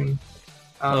Sadakore version.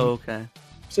 Okay.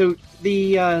 So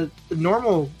the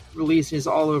normal release is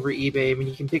all over eBay. I mean,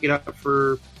 you can pick it up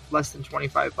for less than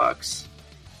 $25.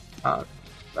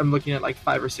 I'm looking at like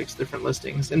 5 or 6 different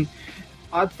listings. And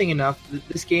odd thing enough,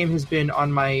 this game has been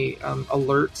on my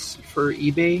alerts for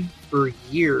eBay for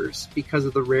years because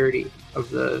of the rarity of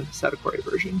the Sadakore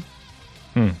version.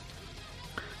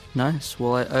 Nice.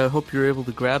 Well, I hope you're able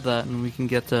to grab that and we can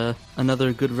get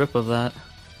another good rip of that.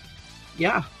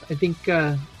 Yeah, I think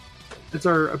that's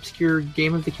our obscure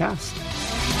game of the cast.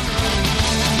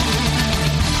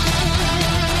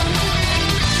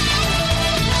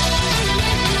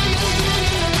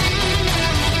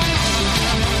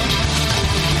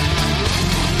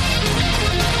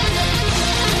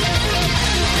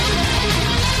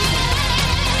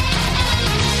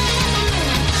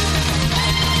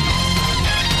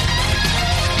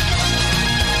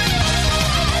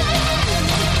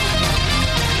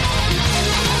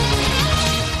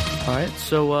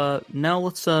 So now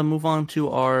let's move on to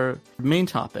our main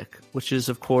topic, which is,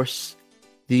 of course,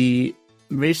 the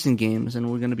racing games, and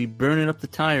we're going to be burning up the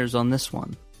tires on this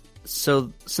one.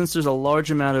 So since there's a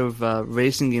large amount of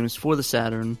racing games for the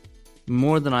Saturn,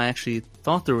 more than I actually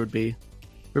thought there would be,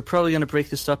 we're probably going to break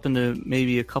this up into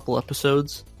maybe a couple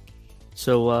episodes.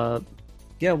 So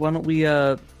yeah, why don't we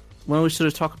sort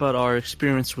of talk about our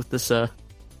experience with this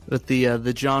with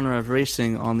the genre of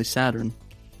racing on the Saturn.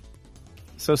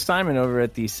 So Simon over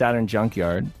at the Saturn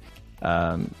Junkyard,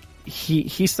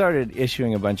 he started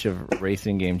issuing a bunch of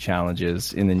racing game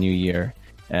challenges in the new year,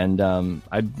 and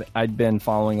I'd been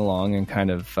following along and kind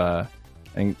of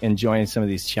enjoying some of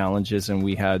these challenges. And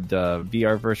we had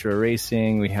VR Virtua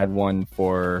Racing. We had one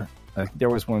for there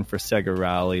was one for Sega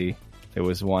Rally. There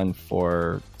was one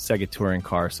for Sega Touring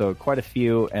Car. So quite a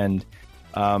few, and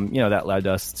that led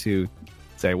us to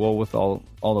say, well, with all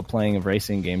the playing of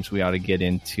racing games, we ought to get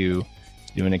into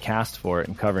doing a cast for it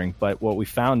and covering. But what we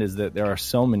found is that there are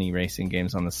so many racing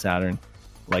games on the Saturn,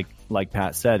 like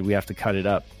Pat said, we have to cut it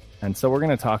up. And so we're going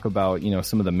to talk about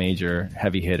some of the major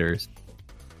heavy hitters,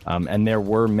 and there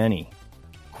were many.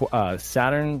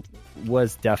 Saturn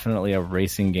was definitely a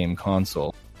racing game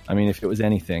console. I mean, if it was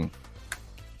anything,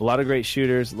 a lot of great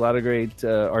shooters, a lot of great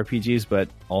RPGs, but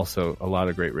also a lot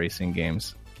of great racing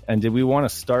games. And did we want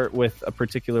to start with a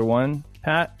particular one,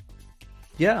 Pat?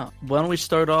 Yeah, why don't we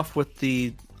start off with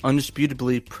the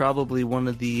undisputably probably one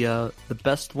of the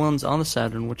best ones on the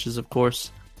Saturn, which is, of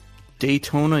course,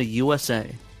 Daytona USA.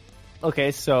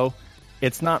 Okay, so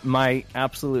it's not my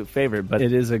absolute favorite, but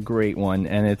it is a great one,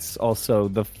 and it's also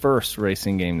the first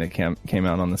racing game that came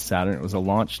out on the Saturn. It was a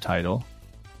launch title.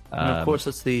 And of course,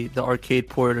 it's the arcade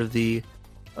port of the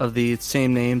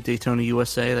same name, Daytona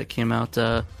USA, that came out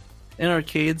in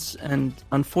arcades, and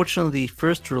unfortunately the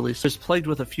first release was plagued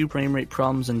with a few frame rate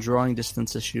problems and drawing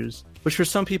distance issues, which for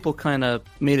some people kind of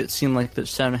made it seem like the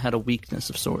Saturn had a weakness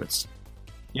of sorts.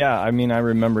 Yeah, I mean, I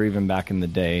remember even back in the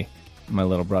day, my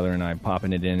little brother and I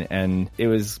popping it in, and it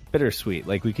was bittersweet.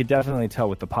 Like, we could definitely tell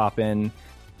with the pop-in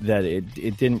that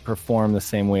it didn't perform the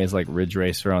same way as like Ridge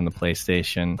Racer on the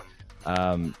PlayStation.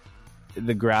 The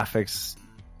graphics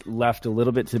left a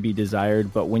little bit to be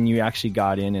desired, but when you actually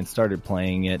got in and started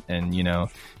playing it, and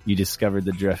you discovered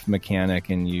the drift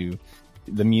mechanic, and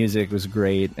the music was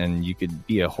great, and you could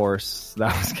be a horse.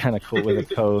 That was kind of cool with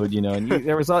a code, and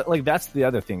there was like, that's the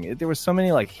other thing. There was so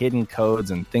many like hidden codes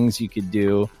and things you could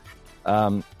do.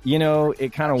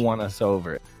 It kind of won us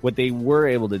over. What they were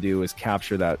able to do was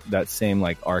capture that same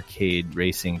like arcade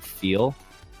racing feel.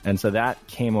 And so that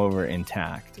came over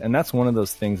intact. And that's one of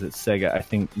those things that Sega, I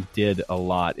think, did a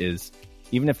lot, is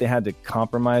even if they had to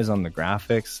compromise on the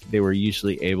graphics, they were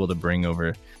usually able to bring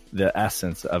over the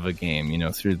essence of a game,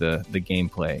 through the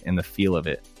gameplay and the feel of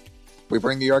it. We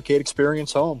bring the arcade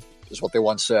experience home, is what they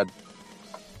once said.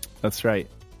 That's right.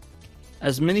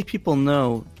 As many people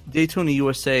know, Daytona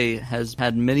USA has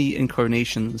had many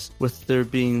incarnations, with there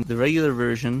being the regular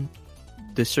version,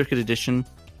 the Circuit Edition,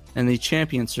 and the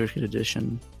Champion Circuit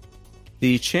Edition.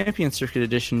 The Champion Circuit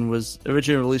Edition was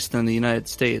originally released in the United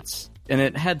States, and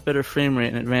it had better frame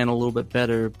rate and it ran a little bit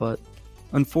better, but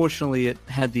unfortunately it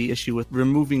had the issue with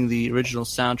removing the original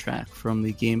soundtrack from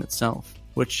the game itself.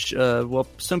 which, well,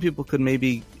 some people could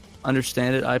maybe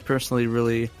understand it. I personally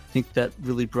really think that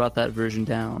really brought that version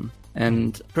down.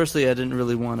 And personally, I didn't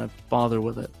really want to bother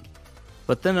with it.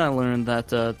 But then I learned that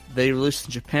they released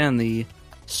in Japan the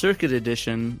Circuit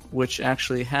Edition, which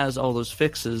actually has all those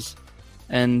fixes,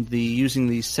 and using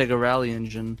the Sega Rally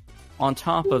engine on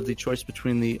top of the choice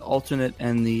between the alternate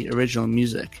and the original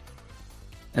music.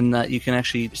 And that you can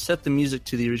actually set the music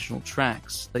to the original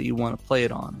tracks that you want to play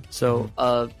it on. So,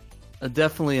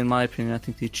 definitely, in my opinion, I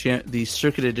think the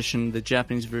Circuit Edition, the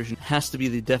Japanese version, has to be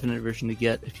the definite version to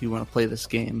get if you want to play this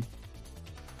game.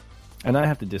 And I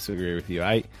have to disagree with you.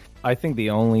 I think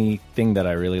the only thing that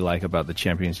I really like about the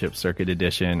Championship Circuit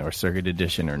Edition or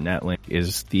Netlink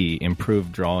is the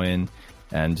improved draw-in,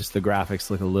 and just the graphics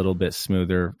look a little bit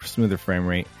smoother frame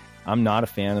rate. I'm not a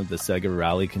fan of the Sega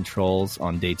Rally controls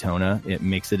on Daytona. It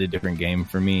makes it a different game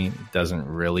for me. It doesn't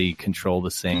really control the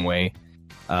same way.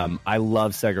 I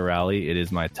love Sega Rally. It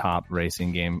is my top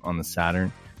racing game on the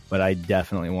Saturn, but I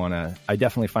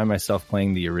definitely find myself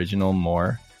playing the original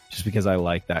more, just because I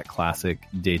like that classic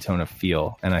Daytona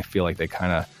feel, and I feel like they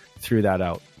kind of threw that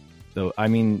out. So I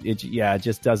mean, it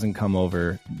just doesn't come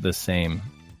over the same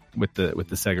with the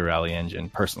Sega Rally engine,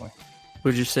 personally.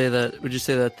 Would you say that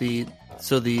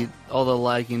all the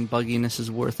lagging bugginess is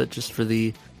worth it just for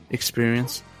the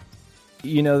experience?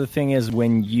 You know, the thing is,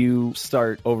 when you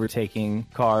start overtaking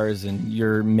cars and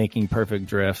you're making perfect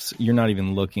drifts, you're not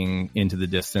even looking into the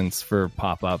distance for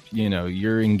pop-up. You know,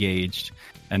 you're engaged,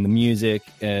 and the music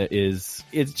it's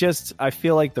just, I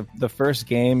feel like the first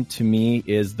game to me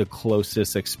is the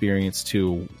closest experience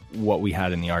to what we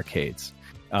had in the arcades.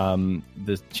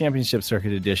 The Championship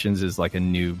Circuit Editions is like a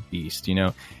new beast, you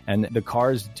know, and the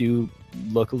cars do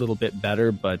look a little bit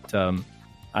better, but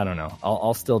I don't know.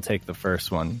 I'll still take the first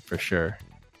one for sure.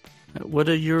 What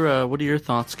are your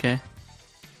thoughts, Kay?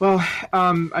 Well,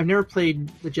 I've never played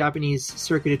the Japanese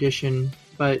Circuit Edition,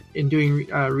 but in doing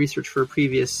research for a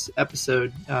previous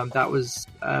episode, that was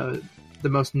the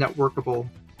most networkable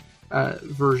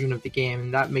version of the game,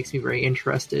 and that makes me very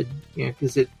interested, you know,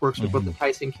 because it works with both the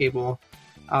Tyson cable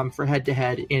for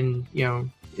head-to-head in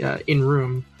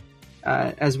room,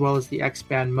 as well as the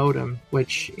X-band modem,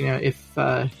 which, you know, if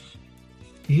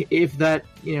that,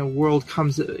 you know, world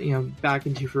comes, you know, back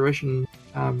into fruition,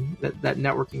 that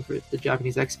networking for the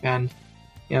Japanese X-band,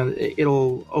 you know,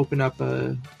 it'll open up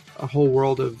a whole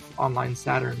world of online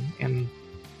Saturn, and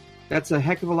that's a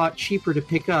heck of a lot cheaper to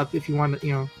pick up if you want to,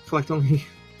 you know, collect only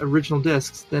original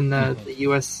discs than the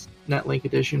US Netlink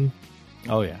edition.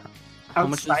 Oh yeah. How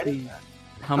much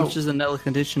is the Netlink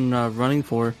edition running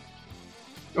for?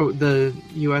 Oh, the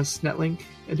US Netlink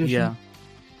edition?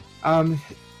 Yeah.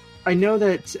 I know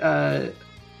that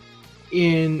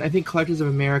I think Collectors of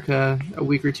America a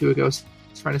week or two ago was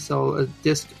trying to sell a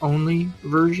disc-only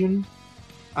version,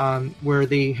 where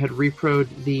they had reproed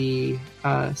the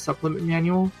supplement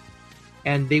manual,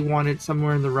 and they wanted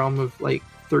somewhere in the realm of like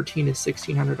 $1,300 to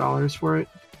 $1,600 for it.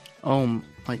 Oh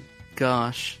my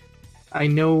gosh! I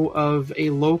know of a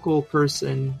local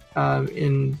person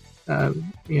in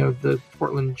the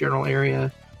Portland general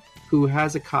area who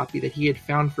has a copy that he had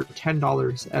found for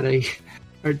 $10 at $10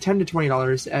 to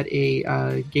 $20 at a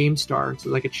GameStar, so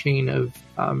like a chain of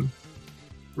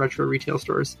retro retail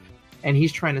stores, and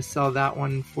he's trying to sell that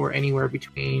one for anywhere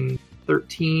between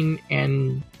 $1,300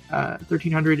 and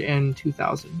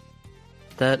 $2,000.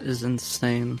 That is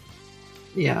insane.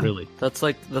 Yeah, really. That's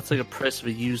like a price of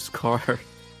a used car.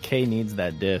 Kay needs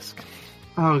that disc.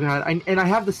 Oh god, and I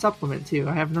have the supplement too.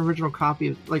 I have an original copy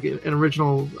of like an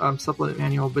original supplement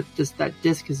manual, but just that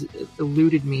disc has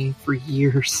eluded me for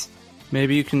years.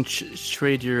 Maybe you can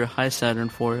trade your High Saturn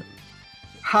for it.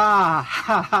 Ha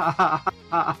ha ha ha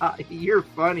ha ha! You're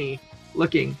funny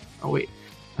looking. Oh wait,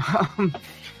 I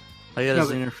got a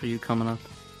zinger for you coming up.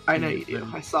 I know you do.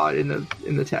 I saw it in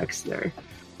the text there,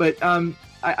 but I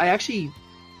actually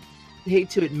hate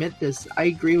to admit this. I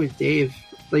agree with Dave.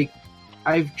 Like,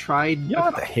 I've tried. You don't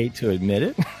have to hate to admit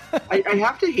it. I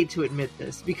have to hate to admit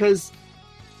this because,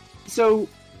 so,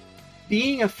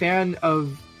 being a fan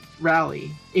of Rally,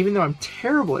 even though I'm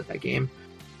terrible at that game,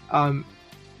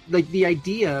 like the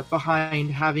idea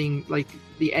behind having like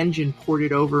the engine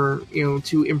ported over, you know,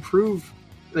 to improve,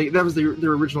 like that was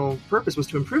their original purpose, was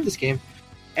to improve this game,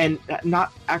 and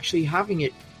not actually having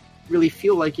it really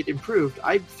feel like it improved.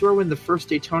 I'd throw in the first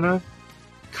Daytona.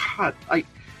 God,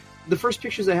 the first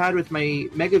pictures I had with my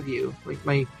Megaview, like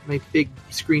my big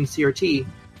screen CRT,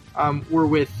 were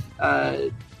with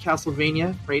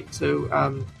Castlevania, right?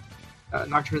 So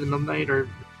Nocturne of the Midnight or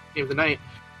Game of the Night,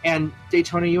 and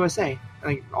Daytona USA.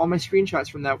 Like all my screenshots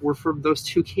from that were from those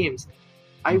two games.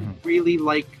 I really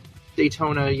like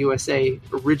Daytona USA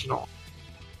original.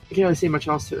 I can't really say much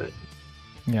else to it.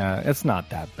 Yeah, it's not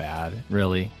that bad,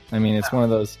 really. I mean, it's one of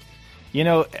those,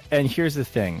 and here's the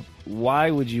thing.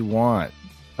 Why would you want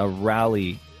a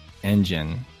rally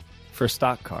engine for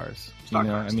stock cars?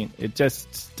 I mean, it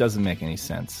just doesn't make any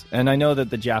sense. And I know that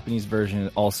the Japanese version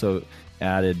also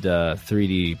added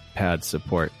 3D pad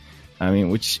support. I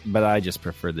mean, but I just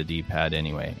prefer the D-pad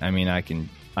anyway. I mean, I can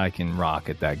rock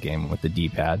at that game with the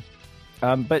D-pad.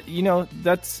 But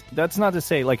that's not to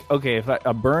say, like, okay, if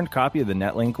a burned copy of the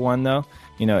Netlink one though,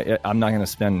 I'm not going to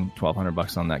spend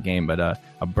 $1,200 on that game. But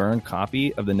a burned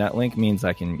copy of the Netlink means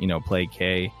I can play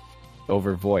K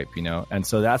over VoIP, and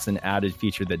so that's an added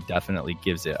feature that definitely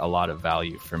gives it a lot of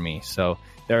value for me. So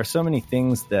there are so many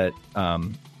things that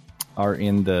are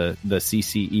in the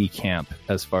CCE camp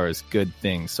as far as good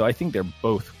things. So I think they're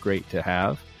both great to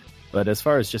have. But as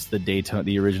far as just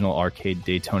the original arcade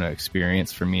Daytona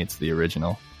experience, for me, it's the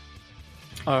original.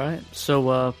 All right,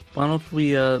 so why don't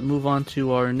we move on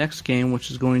to our next game,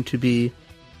 which is going to be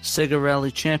Sega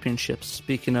Rally Championships.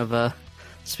 Speaking of the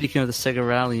Sega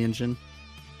Rally engine,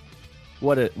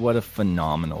 what a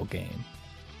phenomenal game!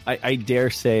 I dare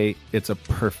say it's a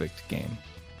perfect game.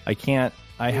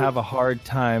 I have a hard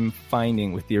time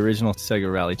finding with the original Sega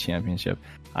Rally Championship.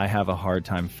 I have a hard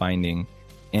time finding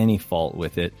any fault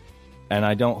with it. And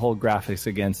I don't hold graphics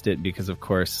against it because, of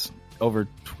course, over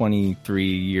 23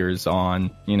 years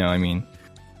on,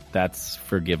 that's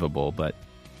forgivable. But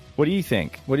what do you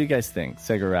think? What do you guys think,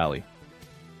 Sega Rally?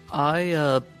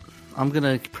 I'm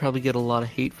going to probably get a lot of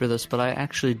hate for this, but I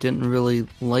actually didn't really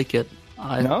like it.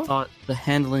 I thought the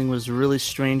handling was really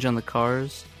strange on the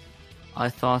cars. I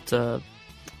thought, I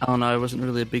don't know, I wasn't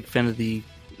really a big fan of the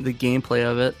gameplay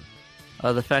of it.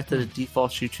 The fact that it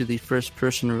defaults you to the first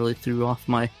person really threw off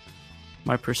my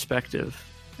perspective,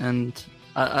 and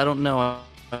I don't know,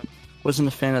 I wasn't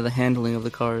a fan of the handling of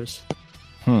the cars.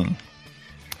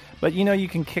 But you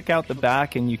can kick out the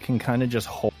back and you can kind of just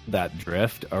hold that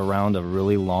drift around a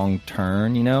really long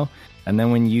turn, and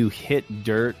then when you hit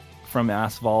dirt from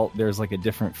asphalt, there's like a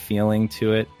different feeling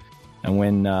to it. And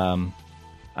when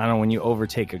when you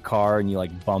overtake a car and you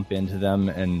like bump into them,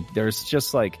 and there's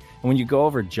just like when you go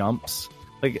over jumps,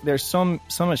 like there's so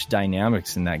much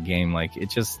dynamics in that game. Like it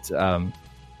just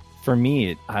for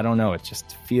me, I don't know. It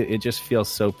just feels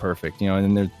so perfect,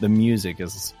 And then the music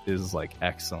is like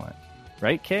excellent,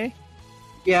 right, Kay?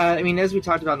 Yeah, I mean, as we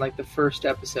talked about in like the first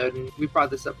episode, and we brought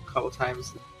this up a couple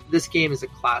times. This game is a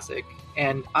classic,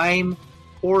 and I'm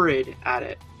horrid at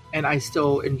it, and I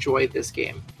still enjoy this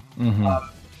game. Mm-hmm.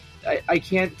 I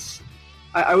can't.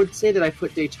 I would say that I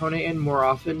put Daytona in more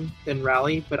often than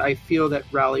Rally, but I feel that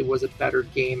Rally was a better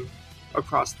game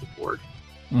across the board.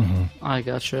 Mm-hmm. I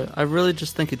gotcha. I really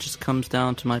just think it just comes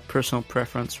down to my personal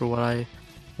preference for why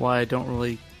I don't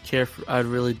really care for. I'd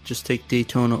really just take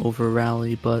Daytona over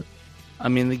Rally, but I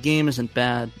mean the game isn't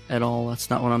bad at all. That's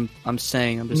not what I'm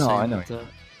saying. I'm just saying I know. that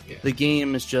the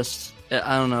game is just,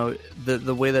 I don't know,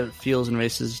 the way that it feels in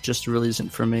races just really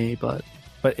isn't for me. But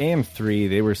AM3,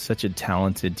 they were such a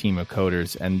talented team of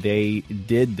coders, and they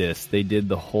did this. They did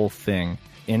the whole thing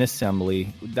in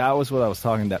assembly. That was what I was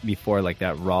talking about before, like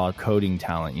that raw coding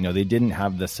talent. They didn't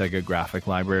have the Sega graphic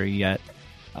library yet,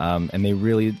 and they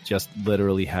really just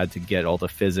literally had to get all the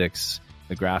physics,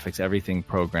 the graphics, everything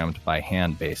programmed by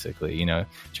hand, basically,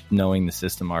 knowing the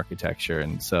system architecture.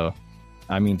 And so,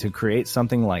 I mean, to create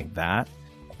something like that,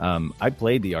 I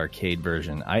played the arcade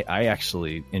version. I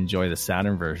actually enjoy the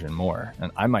Saturn version more,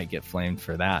 and I might get flamed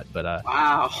for that. But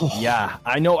wow, yeah,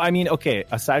 I know. I mean, okay,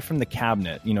 aside from the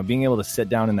cabinet, being able to sit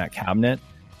down in that cabinet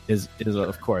is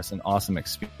of course an awesome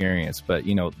experience. But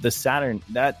the Saturn,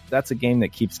 that's a game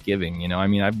that keeps giving. I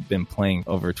mean, I've been playing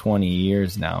over 20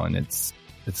 years now, and it's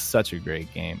such a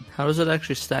great game. How does it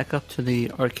actually stack up to the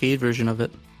arcade version of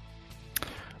it?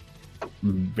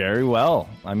 Very well.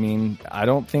 I mean, I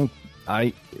don't think.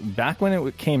 Back when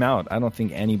it came out, I don't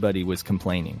think anybody was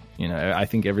complaining. I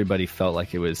think everybody felt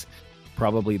like it was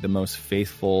probably the most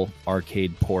faithful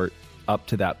arcade port up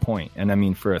to that point. And I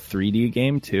mean, for a 3D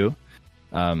game too,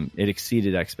 it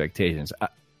exceeded expectations.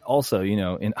 Also,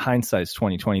 in hindsight's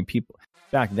 2020, people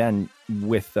back then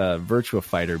with Virtua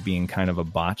Fighter being kind of a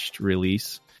botched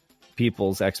release,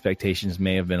 people's expectations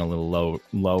may have been a little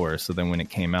lower. So then when it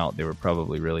came out, they were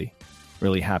probably really,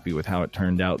 really happy with how it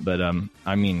turned out. But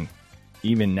I mean,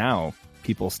 even now,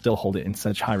 people still hold it in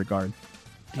such high regard.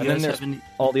 And then there's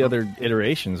all the other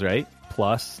iterations, right?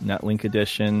 Plus, Netlink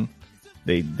Edition,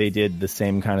 they did the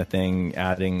same kind of thing,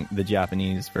 adding the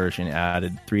Japanese version,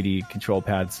 added 3D control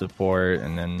pad support,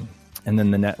 and then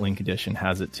the Netlink Edition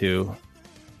has it too.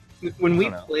 When we I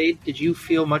don't know. played, did you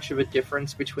feel much of a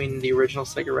difference between the original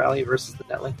Sega Rally versus the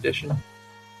NetLink edition?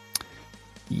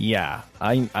 Yeah,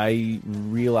 I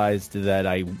realized that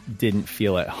I didn't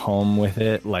feel at home with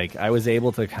it. Like, I was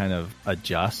able to kind of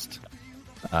adjust.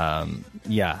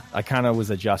 Yeah, I kind of was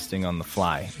adjusting on the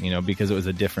fly, because it was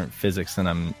a different physics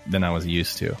than I was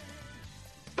used to.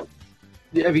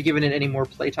 Have you given it any more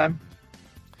playtime?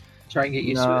 Try and get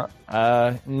used to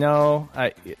it. No.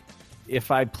 If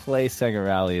I play Sega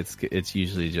Rally, it's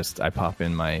usually just I pop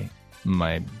in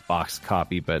my box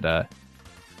copy, but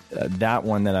that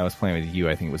one that I was playing with you,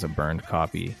 I think was a burned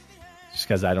copy, just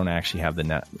because I don't actually have the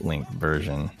NetLink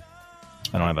version.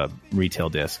 I don't have a retail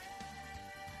disc.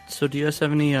 So, do you guys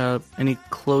have any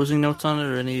closing notes on it,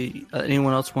 or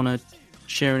anyone else want to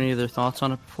share any of their thoughts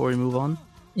on it before we move on?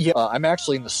 Yeah, I'm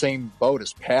actually in the same boat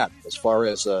as Pat as far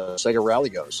as Sega Rally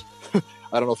goes.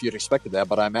 I don't know if you'd expected that,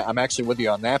 but I'm actually with you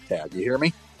on that, Pat. You hear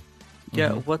me? Yeah.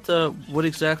 Mm-hmm. What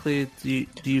exactly do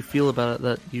you feel about it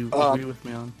that you agree with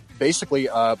me on? Basically,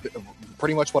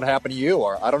 pretty much what happened to you.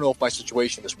 Or I don't know if my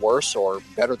situation is worse or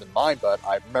better than mine, but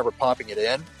I remember popping it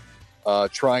in,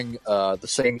 trying the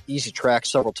same easy track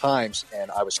several times, and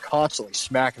I was constantly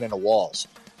smacking into walls,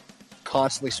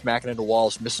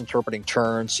 misinterpreting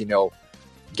turns,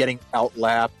 getting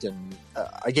outlapped, and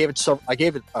I gave it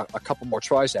a couple more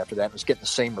tries after that, and was getting the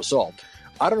same result.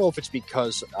 I don't know if it's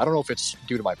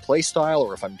due to my play style,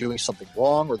 or if I'm doing something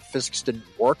wrong, or the physics didn't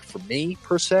work for me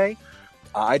per se.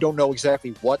 I don't know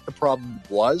exactly what the problem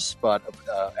was, but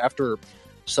after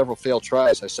several failed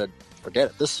tries, I said, "Forget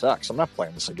it. This sucks. I'm not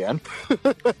playing this again."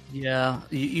 Yeah,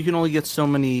 you can only get so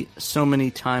many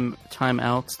time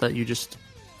outs that you just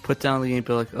put down the game and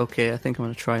be like, okay, I think I'm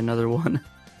going to try another one.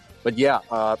 But yeah,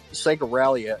 Sega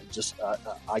Rally,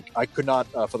 I could not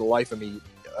for the life of me,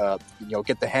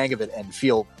 get the hang of it and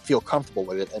feel comfortable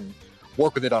with it and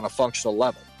work with it on a functional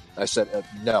level. I said,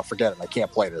 no, forget it. I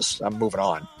can't play this. I'm moving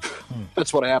on.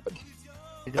 That's what happened.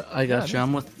 I got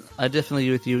you. I definitely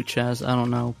with you, Chaz. I don't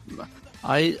know.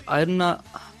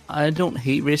 I don't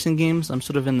hate racing games. I'm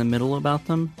sort of in the middle about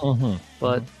them.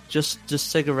 But just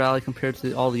Sega Rally compared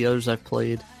to all the others I've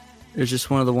played, it's just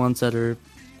one of the ones that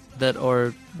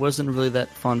wasn't really that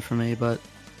fun for me. But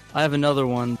I have another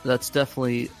one that's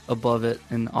definitely above it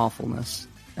in awfulness,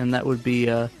 and that would be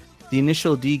the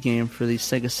Initial D game for the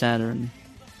Sega Saturn,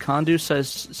 Kandu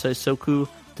Saisoku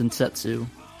Densetsu.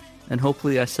 And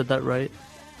hopefully I said that right.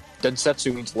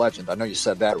 Densetsu means legend. I know you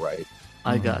said that right.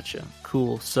 I gotcha.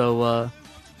 Cool. So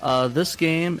this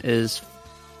game is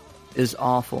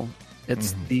awful.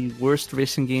 It's the worst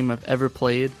racing game I've ever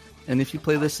played. And if you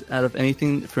play this out of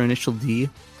anything for Initial D,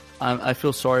 I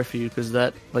feel sorry for you, because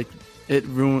that it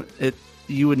ruined it.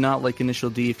 You would not like Initial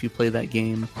D if you play that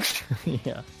game.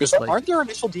 Yeah. Because aren't there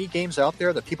Initial D games out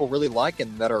there that people really like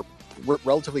and that are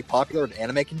relatively popular at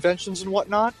anime conventions and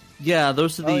whatnot? Yeah,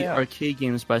 those are the arcade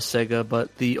games by Sega,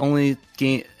 but the only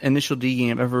Initial D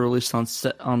game ever released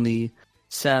on the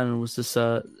Saturn was this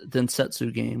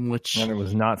Densetsu game, which... And it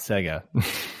was not Sega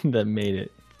that made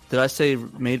it. Did I say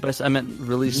made by Sega? I meant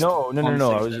released. No.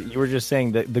 You were just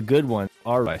saying that the good ones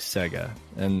are by Sega,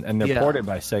 and they're ported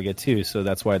by Sega too, so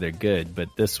that's why they're good. But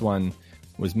this one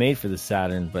was made for the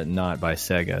Saturn, but not by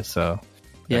Sega. So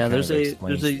yeah, there's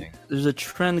a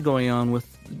trend going on with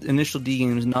Initial D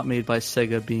games not made by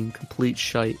Sega being complete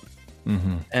shite,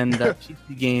 and that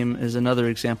PC game is another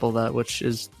example of that, which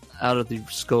is out of the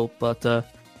scope. But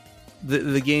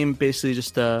the game basically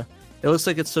just it looks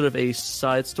like it's sort of a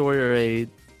side story or a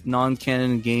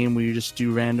non-canon game where you just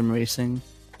do random racing.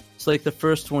 It's like the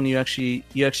first one you actually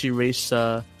race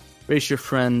your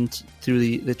friend through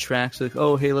the tracks. Like,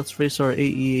 oh hey, let's race our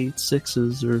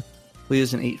AE86s, or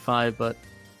Leah's an 8.5, but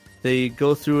they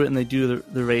go through it and they do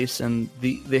the race, and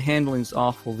the handling's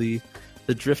awful. The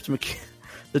drift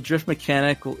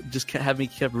mechanic just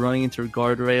kept running into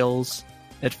guardrails.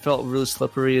 It felt really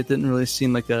slippery. It didn't really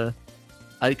seem like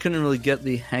I couldn't really get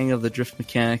the hang of the drift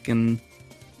mechanic, and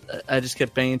I just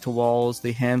kept banging into walls.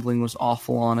 The handling was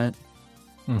awful on it,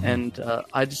 and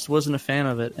I just wasn't a fan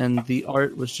of it. And the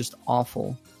art was just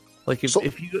awful. Like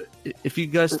if you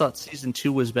guys thought Season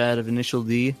 2 was bad of Initial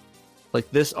D, like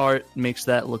this art makes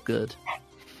that look good.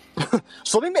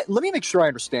 So let me make sure I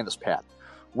understand this, Pat.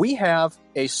 We have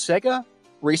a Sega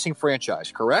racing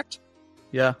franchise, correct?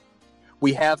 Yeah.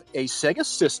 We have a Sega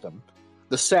system,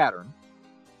 the Saturn.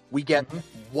 We get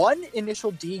one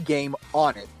Initial D game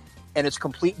on it, and it's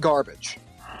complete garbage.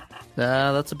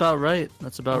 That's about right.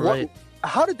 Right.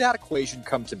 How did that equation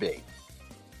come to be?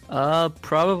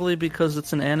 Probably because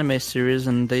it's an anime series,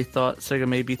 and Sega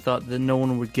maybe thought that no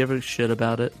one would give a shit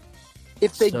about it.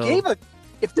 If they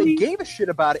if they gave a shit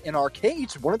about it in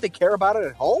arcades, wouldn't they care about it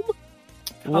at home?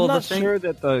 I'm not sure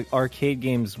that the arcade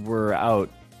games were out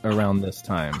around this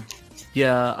time.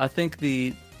 Yeah, I think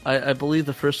I believe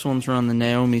the first ones were on the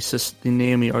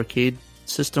Naomi arcade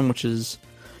system, which is,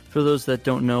 for those that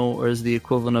don't know, or is the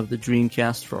equivalent of the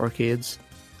Dreamcast for arcades.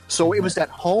 So it was at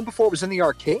home before it was in the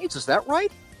arcades, is that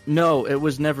right? No, it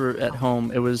was never at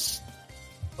home. It was,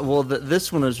 well,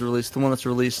 this one was released, the one that's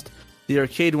released, the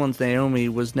arcade one's Naomi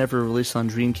was never released on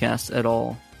Dreamcast at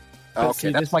all.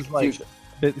 Okay, that's my confusion.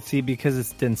 But see, because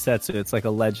it's Densetsu, it's like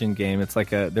a legend game. It's like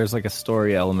there's like a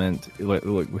story element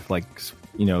with like,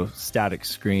 you know, static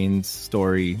screens,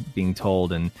 story being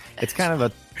told, and it's kind of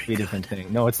a pretty different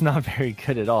thing. No, it's not very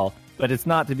good at all. But it's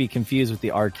not to be confused with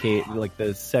the arcade, like the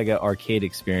Sega arcade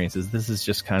experiences. This is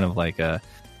just kind of like I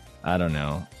don't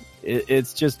know.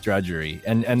 It's just drudgery.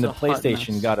 And the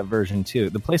PlayStation got a version too.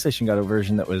 The PlayStation got a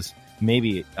version that was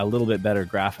maybe a little bit better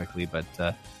graphically, but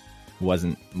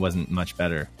wasn't much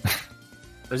better.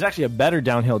 There's actually a better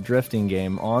downhill drifting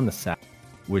game on the Saturn,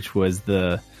 which was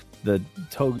the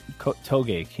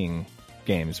Toge King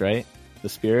games, right? The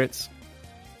Spirits.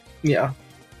 Yeah.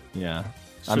 Yeah.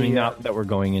 So, I mean, not that we're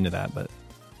going into that, but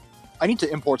I need to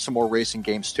import some more racing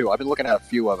games too. I've been looking at a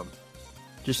few of them.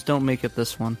 Just don't make it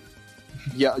this one.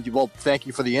 Yeah, well, thank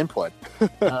you for the input.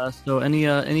 So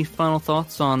any final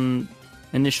thoughts on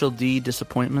Initial D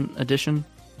Disappointment Edition?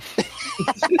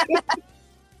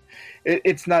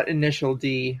 It's not Initial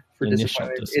D for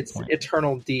disappointment. It's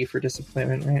Eternal D for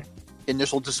disappointment, right?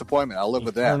 Initial disappointment. I'll live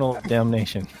with that. Eternal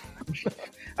damnation.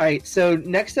 All right, so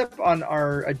next up on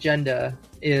our agenda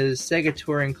is Sega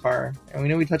Touring Car. And we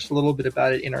know we touched a little bit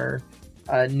about it in our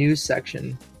news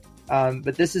section.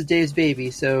 But this is Dave's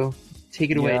baby, so take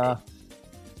it away. Dave.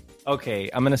 Okay,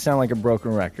 I'm going to sound like a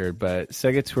broken record, but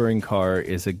Sega Touring Car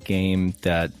is a game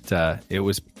that it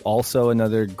was also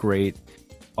another great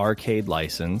arcade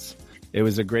license. It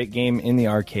was a great game in the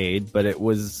arcade, but it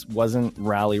wasn't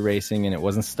rally racing and it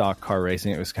wasn't stock car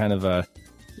racing. It was kind of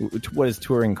what is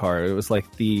touring car? It was like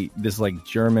this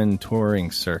German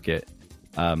touring circuit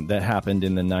that happened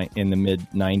in the mid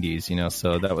 90s, you know.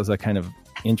 So that was a kind of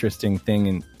interesting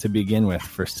thing to begin with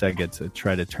for Sega to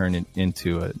try to turn it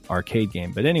into an arcade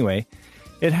game. But anyway,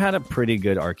 it had a pretty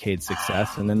good arcade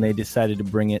success, and then they decided to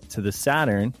bring it to the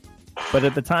Saturn. But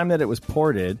at the time that it was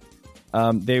ported,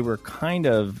 they were kind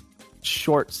of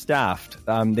short-staffed.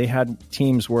 They had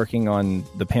teams working on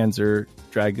the Panzer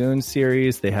Dragoon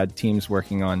series. They had teams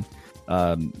working on,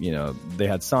 they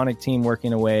had Sonic Team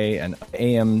working away, and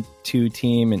AM2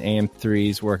 team and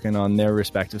AM3s working on their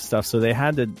respective stuff. So they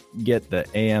had to get the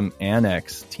AM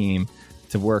Annex team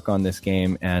to work on this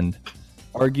game, and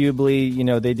arguably, you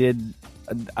know,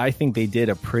 I think they did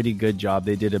a pretty good job.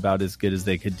 They did about as good as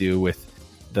they could do with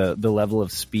the level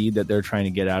of speed that they're trying to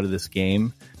get out of this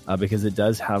game. Because it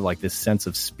does have like this sense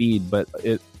of speed, but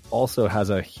it also has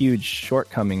a huge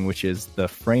shortcoming, which is the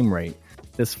frame rate.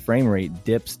 This frame rate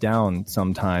dips down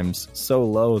sometimes so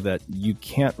low that you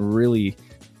can't really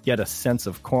get a sense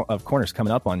of corners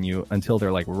coming up on you until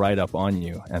they're like right up on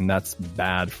you, and that's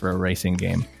bad for a racing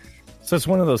game. So it's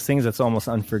one of those things that's almost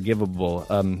unforgivable.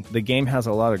 The game has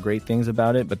a lot of great things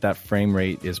about it, but that frame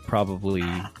rate is probably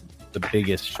the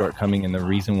biggest shortcoming and the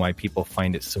reason why people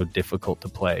find it so difficult to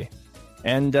play.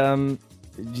 And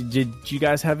did you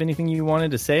guys have anything you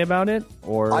wanted to say about it?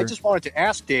 Or I just wanted to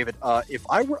ask David if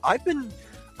I've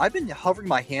been hovering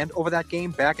my hand over that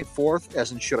game back and forth,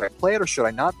 as in should I play it or should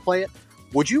I not play it?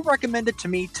 Would you recommend it to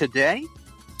me today,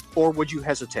 or would you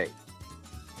hesitate?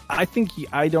 I think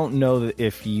I don't know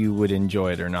if you would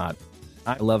enjoy it or not.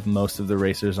 I love most of the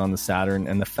racers on the Saturn,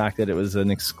 and the fact that it was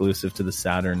an exclusive to the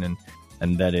Saturn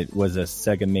and that it was a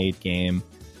Sega-made game,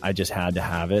 I just had to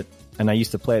have it. And I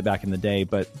used to play it back in the day,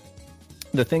 but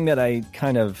the thing that I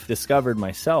kind of discovered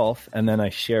myself, and then I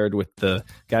shared with the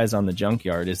guys on the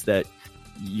junkyard, is that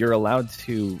you're allowed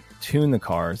to tune the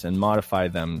cars and modify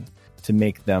them to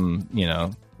make them, you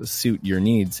know, suit your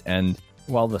needs. And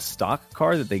while the stock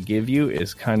car that they give you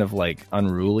is kind of like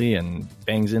unruly and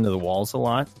bangs into the walls a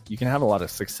lot, you can have a lot of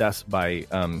success by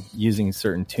using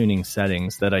certain tuning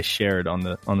settings that I shared on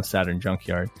the Saturn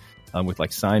junkyard. With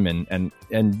like Simon,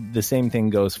 and the same thing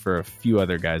goes for a few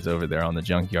other guys over there on the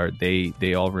junkyard.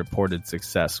 They all reported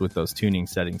success with those tuning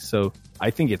settings. So I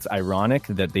think it's ironic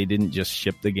that they didn't just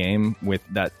ship the game with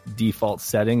that default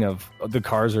setting of the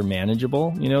cars are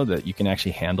manageable, you know, that you can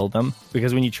actually handle them.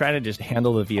 Because when you try to just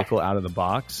handle the vehicle out of the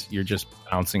box, you're just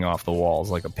bouncing off the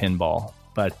walls like a pinball.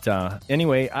 But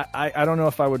anyway, I don't know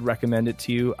if I would recommend it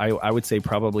to you. I would say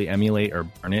probably emulate or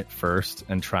burn it first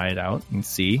and try it out and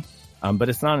see. But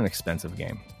it's not an expensive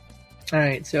game. All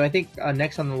right, so I think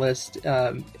next on the list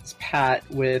is Pat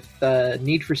with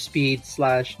Need for Speed /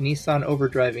 Nissan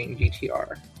Overdriving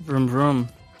GTR. Vroom vroom.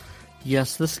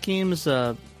 Yes, this game was.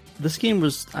 I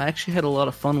actually had a lot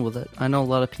of fun with it. I know a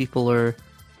lot of people are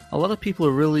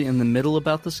really in the middle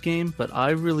about this game, but I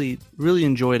really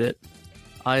enjoyed it.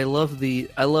 I love the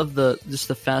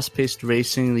fast-paced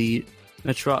racing, the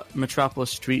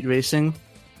Metropolis street racing.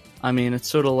 I mean, it's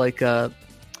sort of like at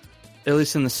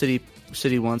least in the city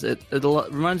ones, it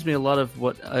reminds me a lot of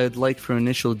what I'd like for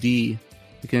Initial D,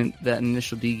 that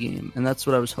Initial D game, and that's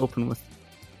what I was hoping with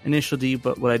Initial D,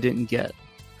 but what I didn't get.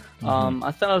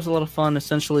 I thought it was a lot of fun.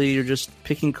 Essentially, you're just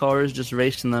picking cars, just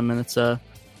racing them, and it's a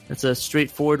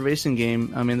straightforward racing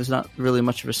game. I mean, there's not really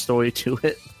much of a story to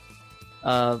it.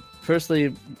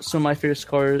 Personally, some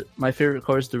of my favorite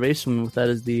cars to race with that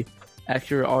is the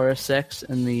Acura RSX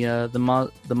and the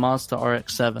Mazda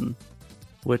RX-7,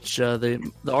 which the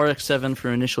RX-7 for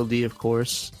Initial D, of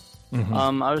course.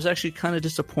 I was actually kind of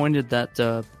disappointed that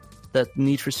that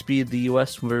Need for Speed, the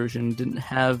US version, didn't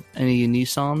have any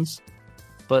Nissans.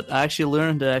 But I actually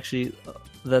learned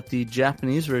that the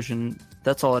Japanese version,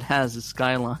 that's all it has is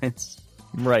Skylines.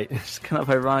 Right. It's kind of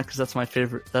ironic because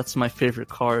that's my favorite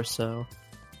car. So,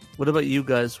 what about you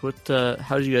guys? How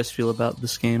did you guys feel about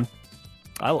this game?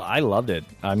 I loved it.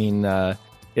 I mean,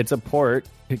 it's a port.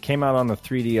 It came out on the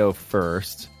 3DO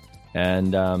first,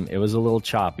 and it was a little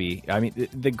choppy. I mean,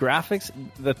 the graphics,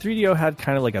 the 3DO had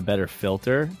kind of like a better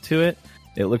filter to it.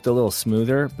 It looked a little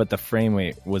smoother, but the frame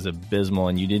rate was abysmal,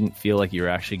 and you didn't feel like you were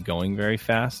actually going very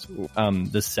fast.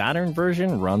 The Saturn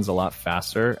version runs a lot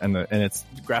faster, and its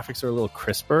graphics are a little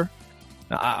crisper.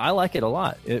 I like it a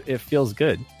lot. It feels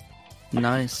good.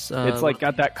 Nice. It's like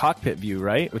got that cockpit view,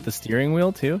 right, with the steering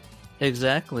wheel too.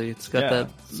 Exactly. It's got that.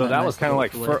 So that was kind of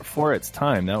like for its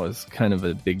time. That was kind of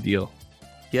a big deal.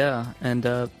 Yeah. And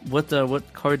what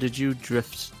car did you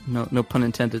drift? No pun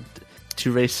intended.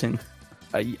 To racing.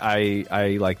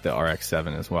 I like the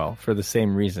RX-7 as well for the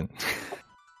same reason.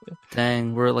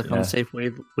 Dang, we're like on the same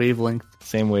wavelength.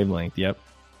 Same wavelength. Yep.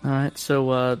 All right.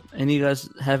 So, any of you guys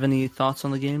have any thoughts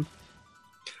on the game?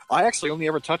 I actually only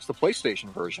ever touched the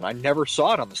PlayStation version. I never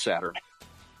saw it on the Saturn.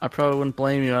 I probably wouldn't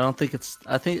blame you. I think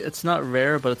it's not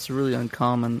rare, but it's really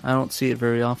uncommon. I don't see it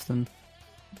very often.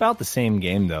 About the same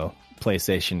game though,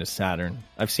 PlayStation to Saturn.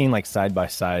 I've seen like side by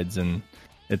sides, and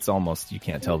it's almost, you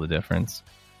can't tell the difference.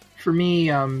 For me,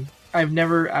 I've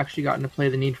never actually gotten to play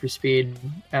the Need for Speed,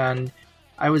 and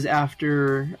I was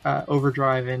after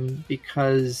Overdriving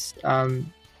because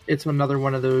it's another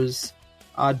one of those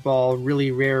oddball,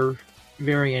 really rare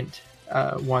variant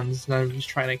ones, and I'm just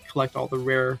trying to collect all the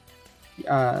rare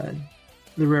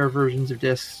versions of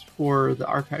discs for the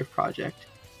archive project.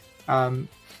 One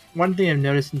thing I've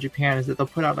noticed in Japan is that they'll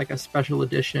put out like a special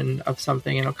edition of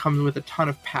something, and it'll come with a ton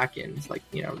of pack-ins, like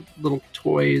little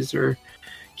toys or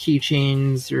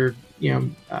keychains or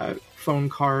phone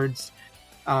cards,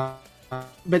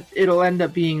 but it'll end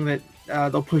up being that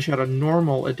they'll push out a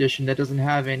normal edition that doesn't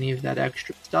have any of that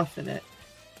extra stuff in it,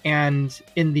 and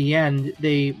in the end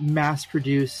they mass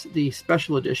produce the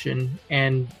special edition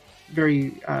and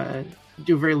do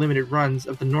very limited runs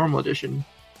of the normal edition,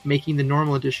 making the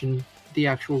normal edition the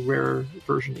actual rare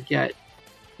version to get.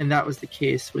 And that was the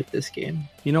case with this game.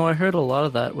 I heard a lot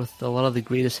of that with a lot of the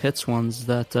greatest hits ones,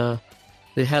 that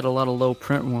they had a lot of low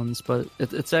print ones, but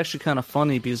it's actually kind of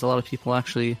funny because a lot of people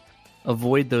actually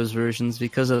avoid those versions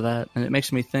because of that. And it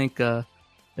makes me think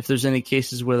if there's any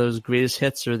cases where those greatest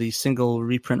hits or the single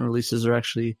reprint releases are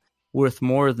actually worth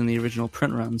more than the original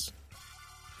print runs.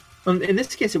 In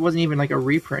this case, it wasn't even like a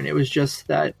reprint. It was just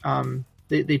that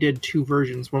they did two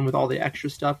versions, one with all the extra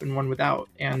stuff and one without.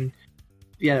 And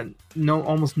yeah,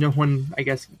 almost no one, I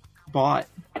guess, bought,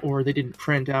 or they didn't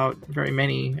print out very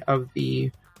many of the.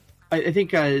 I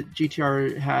think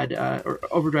GTR had or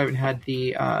Overdrive had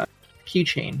the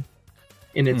keychain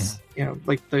in its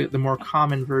like the more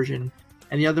common version,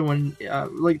 and the other one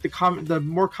like the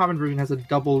more common version has a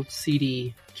double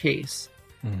CD case,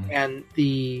 and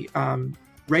the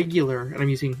regular, and I'm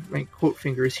using my quote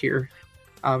fingers here,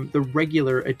 the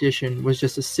regular edition was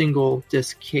just a single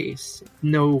disc case,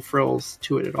 no frills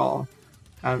to it at all,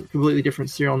 completely different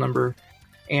serial number,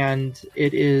 and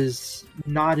it is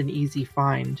not an easy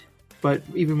find. But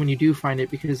even when you do find it,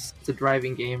 because it's a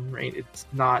driving game, right? It's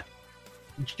not,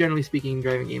 generally speaking,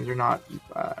 driving games are not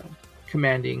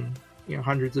commanding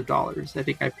hundreds of dollars. I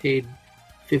think I paid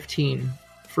 $15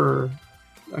 for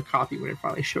a copy when it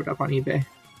finally showed up on eBay.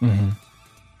 Mm-hmm.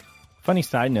 Funny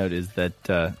side note is that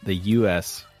the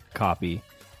U.S. copy,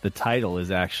 the title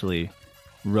is actually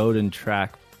Road and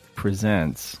Track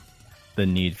Presents The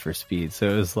Need for Speed. So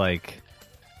it was like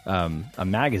a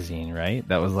magazine, right?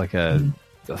 That was like a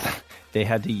they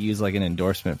had to use like an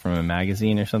endorsement from a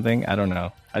magazine or something. I don't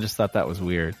know. I just thought that was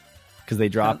weird because they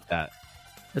dropped that.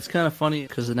 It's kind of funny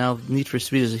because now Need for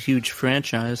Speed is a huge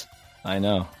franchise. I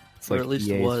know. It's Or like at least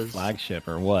it EA's was. flagship,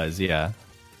 or was, yeah.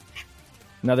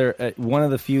 Another one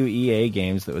of the few EA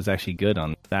games that was actually good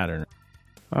on Saturn.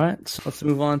 All right, so let's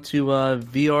move on to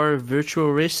VR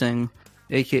Virtual Racing,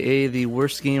 aka the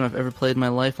worst game I've ever played in my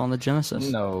life on the Genesis.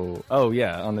 No. Oh,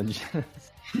 yeah, on the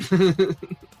Genesis.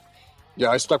 Yeah,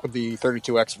 I stuck with the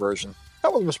 32X version.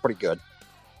 That one was pretty good.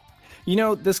 You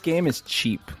know, this game is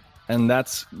cheap, and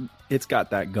it's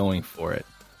got that going for it.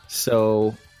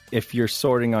 So if you're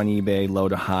sorting on eBay low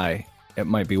to high, it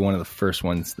might be one of the first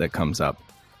ones that comes up.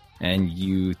 And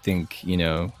you think, you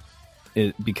know,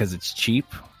 because it's cheap,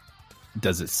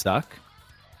 does it suck?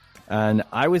 And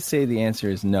I would say the answer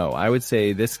is no. I would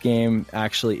say this game,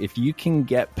 actually, if you can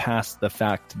get past the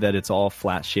fact that it's all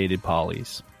flat shaded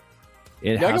polys,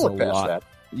 it Yeah, I has can a look past lot. that.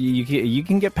 You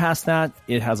can get past that.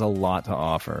 It has a lot to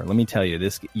offer. Let me tell you,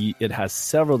 it has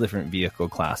several different vehicle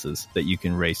classes that you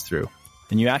can race through.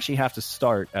 And you actually have to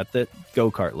start at the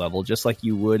go-kart level, just like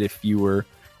you would if you were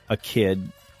a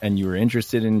kid and you were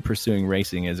interested in pursuing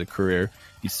racing as a career.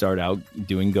 You start out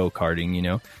doing go-karting, you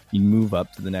know, you move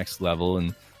up to the next level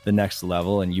and the next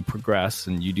level, and you progress,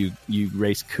 and you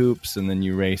race coupes, and then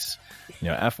you race, you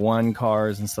know, F1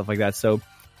 cars and stuff like that. So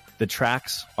the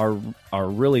tracks are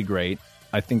really great.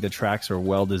 I think the tracks are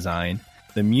well designed.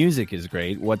 The music is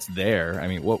great. What's there? I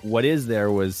mean, what is there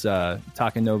was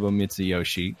Takanobu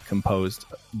Mitsuyoshi composed,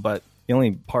 but the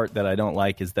only part that I don't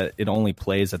like is that it only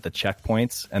plays at the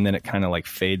checkpoints, and then it kind of like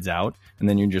fades out, and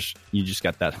then you just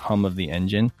got that hum of the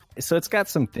engine. So it's got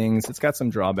some things, it's got some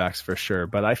drawbacks for sure,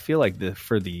 but I feel like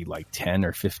for the like $10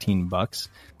 or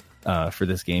 $15 for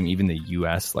this game, even the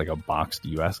US, like a boxed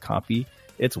US copy,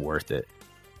 it's worth it.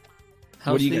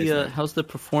 How's the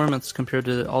performance compared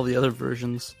to all the other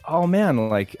versions? Oh man,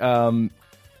 like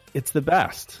it's the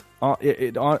best.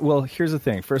 Well, here's the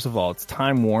thing. First of all, it's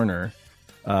Time Warner.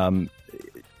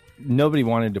 Nobody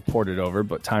wanted to port it over,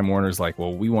 but Time Warner's like,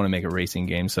 well, we want to make a racing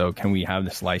game, so can we have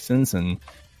this license? And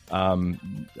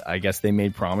I guess they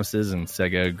made promises, and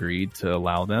Sega agreed to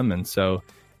allow them. And so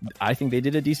I think they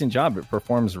did a decent job. It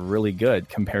performs really good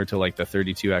compared to like the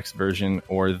 32X version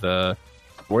or the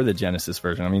Genesis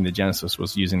version. I mean, the Genesis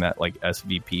was using that like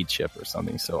SVP chip or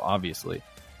something, so obviously.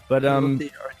 But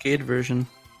the arcade version.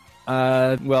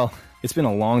 Well, it's been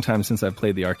a long time since I've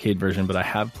played the arcade version, but I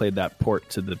have played that port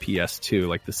to the PS2,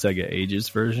 like the Sega Ages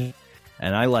version,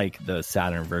 and I like the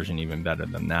Saturn version even better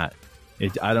than that.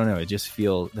 I don't know,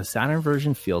 the Saturn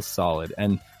version feels solid,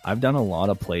 and I've done a lot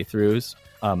of playthroughs.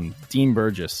 Dean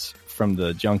Burgess from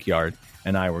the Junkyard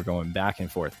and I were going back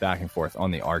and forth on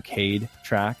the arcade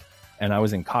track, and I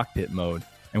was in cockpit mode,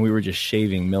 and we were just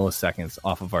shaving milliseconds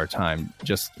off of our time,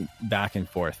 just back and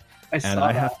forth. It's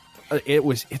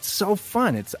so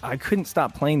fun. I couldn't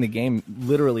stop playing the game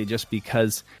literally just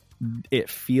because it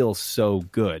feels so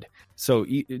good. So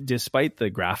despite the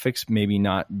graphics maybe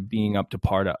not being up to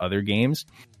par to other games,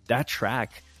 that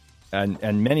track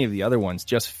and many of the other ones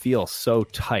just feel so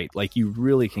tight. Like you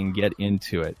really can get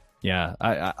into it. Yeah,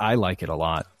 I like it a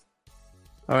lot.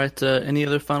 All right. Any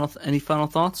final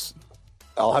thoughts?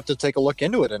 I'll have to take a look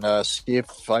into it and see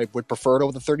if I would prefer it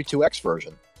over the 32X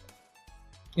version.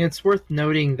 It's worth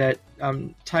noting that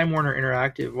Time Warner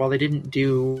Interactive, while they didn't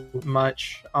do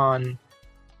much on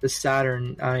the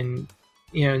Saturn, and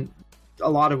a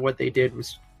lot of what they did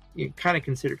was kind of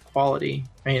considered quality,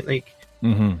 right? Like,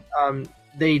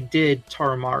 they did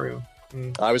Tarumaru.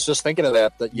 I was just thinking of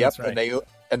that. Yep, right.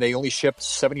 and they only shipped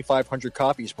 7,500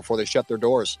 copies before they shut their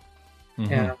doors.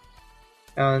 Mm-hmm. Yeah.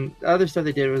 And the other stuff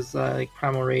they did was like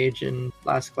Primal Rage and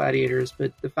Last Gladiators,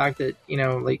 but the fact that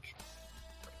like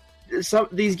some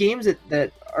these games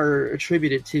that are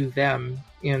attributed to them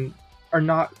are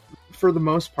not, for the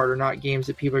most part, are not games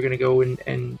that people are going to go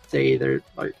and say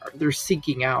they're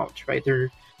seeking out, right? They're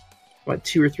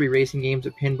 2 or 3 racing games,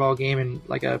 a pinball game, and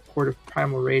like a port of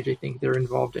Primal Rage. I think they're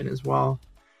involved in as well.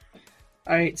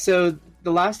 All right, so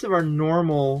the last of our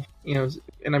normal,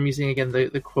 and I'm using again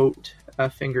the quote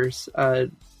fingers,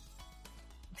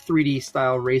 3D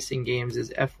style racing games is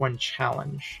F1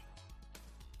 Challenge.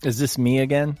 Is this me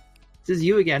again? This is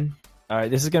you again. All right,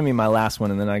 this is gonna be my last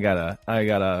one, and then I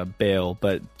gotta bail.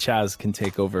 But Chaz can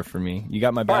take over for me. You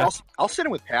got my back. Right, I'll sit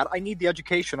in with Pat. I need the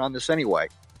education on this anyway.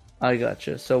 I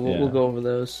gotcha. So we'll go over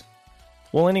those.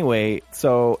 Well, anyway,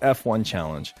 so F1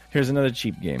 Challenge. Here's another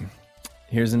cheap game.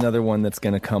 Here's another one that's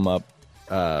gonna come up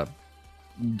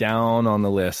down on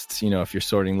the list. If you're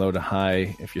sorting low to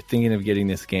high, if you're thinking of getting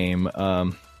this game,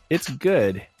 it's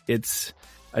good. It's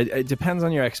It depends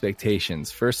on your expectations.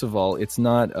 First of all, it's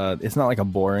not like a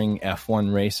boring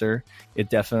F1 racer. It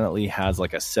definitely has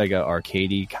like a Sega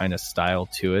arcadey kind of style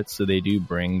to it, so they do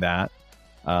bring that.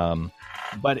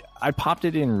 But I popped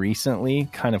it in recently,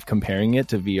 kind of comparing it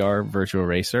to VR Virtual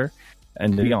Racer,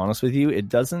 and to be honest with you,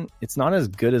 it's not as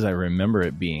good as I remember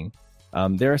it being.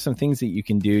 There are some things that you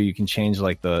can do. You can change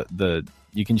like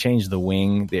you can change the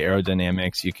wing, the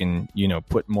aerodynamics. You can,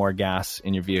 put more gas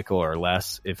in your vehicle or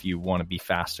less if you want to be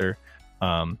faster.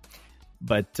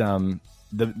 But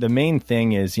the main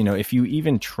thing is, if you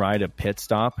even try to pit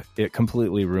stop, it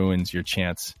completely ruins your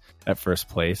chance at first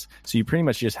place. So you pretty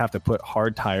much just have to put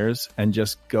hard tires and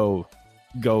just go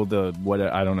I don't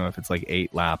know if it's like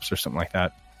 8 laps or something like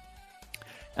that,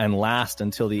 and last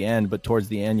until the end. But towards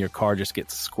the end, your car just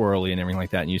gets squirrely and everything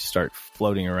like that, and you start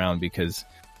floating around because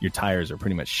your tires are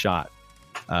pretty much shot.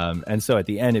 And so at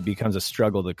the end, it becomes a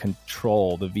struggle to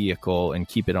control the vehicle and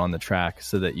keep it on the track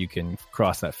so that you can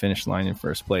cross that finish line in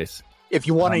first place. If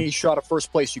you want any shot at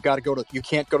first place, you can't go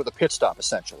to the pit stop,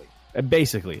 essentially.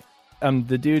 Basically.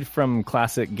 The dude from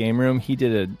Classic Game Room, he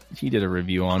did a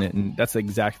review on it, and that's the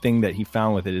exact thing that he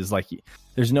found with it is like,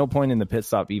 there's no point in the pit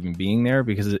stop even being there,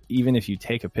 because even if you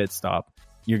take a pit stop,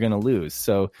 you're going to lose.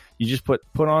 So you just put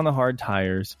on the hard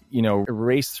tires,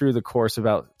 race through the course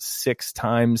about 6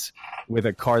 times with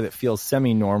a car that feels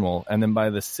semi-normal. And then by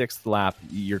the 6th lap,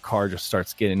 your car just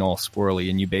starts getting all squirrely,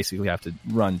 and you basically have to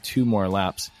run 2 more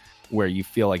laps where you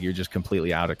feel like you're just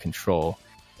completely out of control.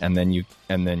 And then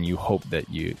you hope that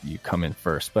you come in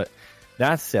first. But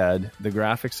that said, the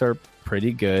graphics are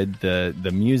pretty good.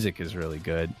 The music is really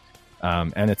good.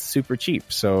 And it's super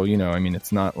cheap. So,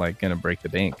 it's not like going to break the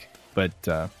bank. But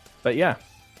yeah.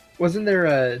 Wasn't there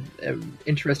a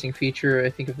interesting feature,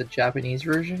 I think, of the Japanese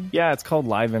version? Yeah, it's called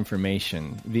Live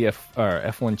Information,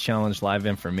 F1 Challenge Live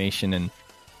Information,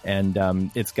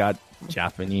 and it's got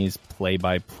Japanese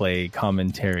play-by-play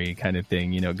commentary kind of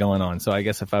thing, going on. So I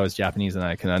guess if I was Japanese and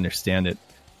I could understand it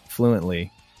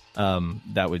fluently,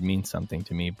 that would mean something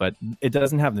to me. But it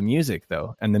doesn't have the music,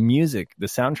 though. And the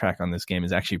soundtrack on this game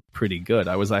is actually pretty good.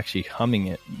 I was actually humming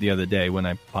it the other day when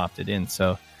I popped it in.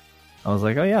 So I was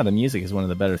like, oh yeah, the music is one of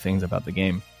the better things about the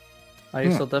game. I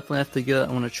guess I'll definitely have to get it.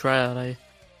 I want to try it.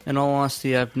 In all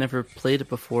honesty, I've never played it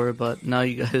before, but now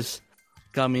you guys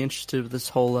got me interested with this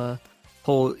whole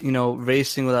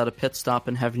racing without a pit stop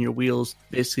and having your wheels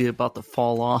basically about to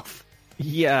fall off.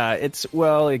 Yeah, it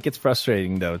gets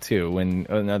frustrating though too when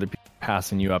other people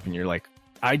passing you up and you're like,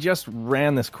 I just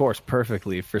ran this course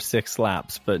perfectly for 6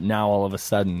 laps, but now all of a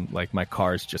sudden, like, my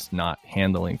car's just not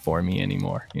handling for me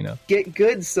anymore, Get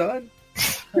good, son.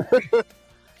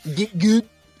 Get good.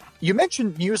 You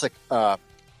mentioned music,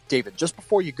 David, just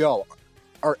before you go.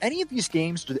 Do any of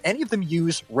them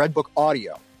use Redbook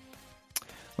audio?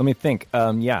 Let me think.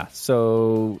 Yeah,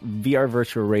 so VR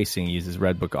Virtual Racing uses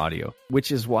Redbook audio,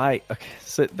 which is why. Okay,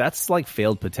 so that's like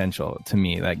failed potential to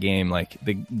me. That game, like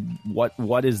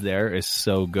what is there is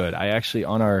so good. I actually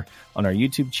on our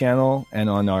YouTube channel and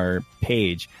on our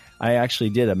page, I actually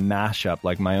did a mashup,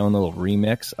 like my own little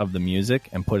remix of the music,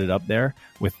 and put it up there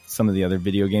with some of the other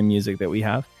video game music that we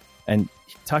have. And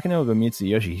Takenouga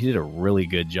Mitsuyoshi, he did a really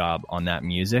good job on that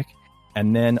music.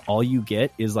 And then all you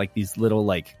get is like these little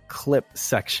like clip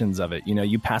sections of it.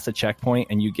 You pass a checkpoint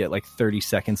and you get like 30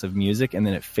 seconds of music, and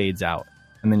then it fades out.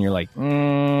 And then you're like,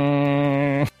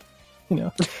 and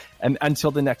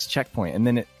until the next checkpoint. And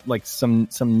then it like some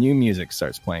new music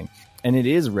starts playing. And it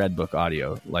is Redbook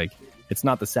audio. Like, it's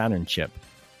not the Saturn chip.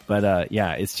 But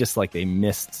yeah, it's just like they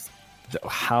missed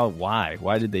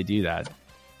why did they do that?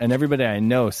 And everybody I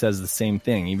know says the same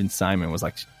thing. Even Simon was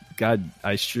like, God,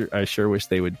 I sure wish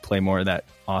they would play more of that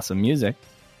awesome music.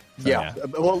 So, yeah.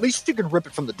 Well, at least you can rip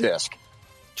it from the disc.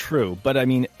 True, but I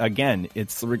mean, again,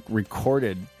 it's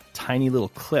recorded tiny little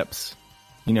clips.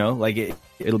 Like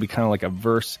it'll be kind of like a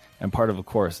verse and part of a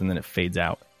chorus, and then it fades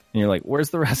out, and you're like, "Where's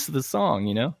the rest of the song?"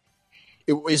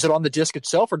 Is it on the disc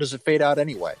itself, or does it fade out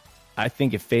anyway? I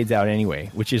think it fades out anyway,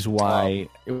 which is why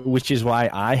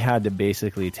I had to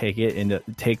basically take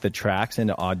the tracks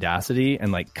into Audacity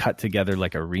and like cut together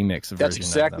like a remix version. That's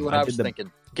exactly what I was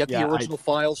thinking. Get the original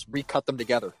files, recut them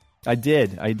together. I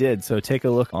did. So take a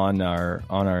look on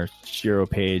our Shiro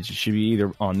page. It should be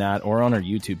either on that or on our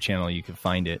YouTube channel. You can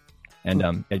find it.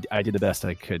 And I did the best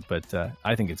I could, but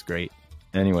I think it's great.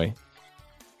 Anyway,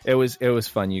 it was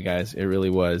fun, you guys. It really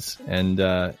was.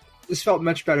 And this felt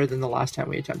much better than the last time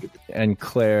we attempted it. And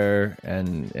Claire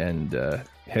and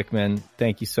Hickman,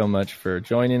 thank you so much for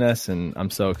joining us, and I'm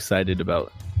so excited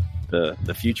about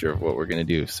the future of what we're going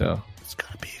to do. So it's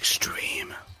going to be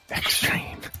extreme.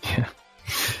 Yeah.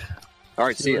 All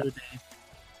right, see ya.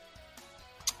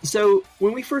 So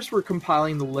when we first were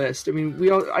compiling the list, I mean,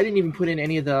 I didn't even put in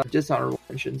any of the dishonorable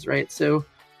mentions, right? So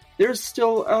there's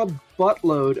still a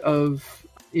buttload of,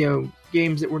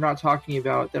 games that we're not talking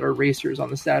about that are racers on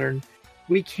the Saturn.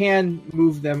 We can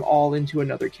move them all into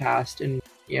another cast, and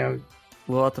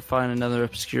we'll have to find another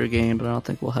obscure game, but I don't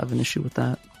think we'll have an issue with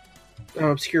that.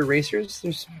 Obscure racers,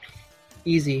 there's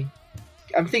easy.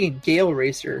 I'm thinking Gale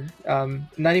Racer.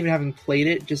 Not even having played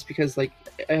it, just because, like,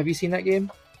 have you seen that game?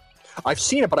 I've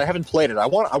seen it, but I haven't played it. I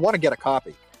want to get a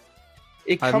copy.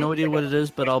 I have no idea what it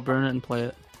is, but I'll burn it and play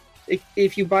it.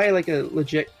 If you buy like a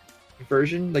legit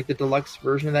version, like the deluxe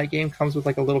version of that game, comes with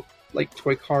like a little like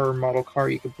toy car or model car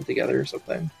you can put together or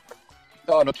something.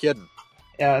 Oh, no kidding.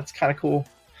 Yeah, it's kind of cool.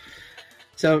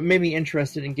 So it made me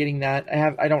interested in getting that.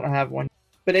 I don't have one,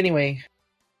 but anyway.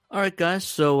 All right, guys.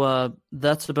 So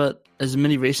that's about as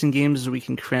many racing games as we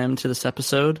can cram into this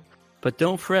episode. But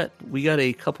don't fret, we got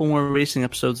a couple more racing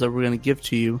episodes that we're going to give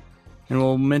to you, and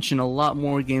we'll mention a lot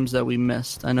more games that we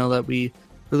missed. I know that we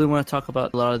really want to talk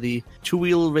about a lot of the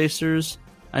two-wheel racers.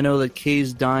 I know that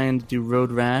Kay's dying to do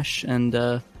Road Rash, and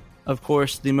of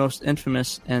course, the most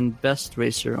infamous and best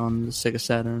racer on the Sega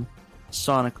Saturn,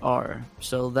 Sonic R.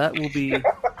 So that will be at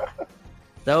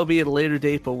a later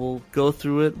date, but we'll go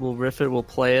through it, we'll riff it, we'll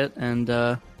play it, and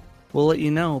we'll let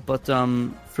you know. But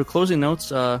for closing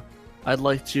notes, I'd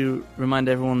like to remind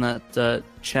everyone that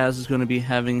Chaz is going to be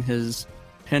having his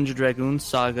Panzer Dragoon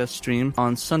Saga stream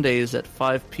on Sundays at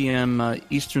 5 p.m.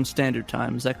 Eastern Standard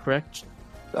Time. Is that correct?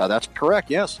 That's correct,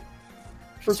 yes.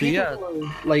 For people who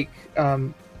are, like,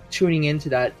 tuning into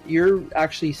that, you're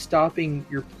actually stopping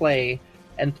your play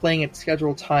and playing at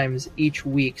scheduled times each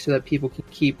week so that people can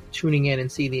keep tuning in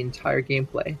and see the entire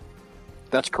gameplay.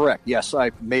 That's correct, yes.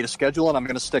 I've made a schedule and I'm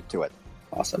going to stick to it.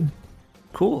 Awesome.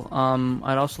 Cool.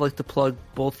 I'd also like to plug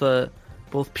both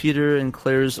Peter and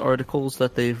Claire's articles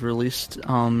that they've released,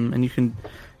 and you can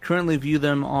currently view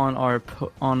them on our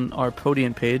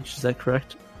Podium page. Is that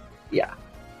correct? Yeah.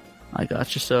 I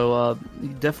got you. So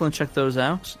definitely check those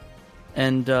out.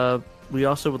 And we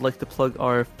also would like to plug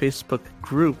our Facebook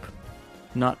group,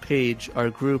 not page, our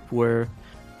group where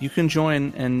you can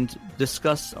join and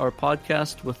discuss our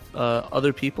podcast with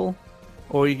other people,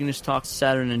 or you can just talk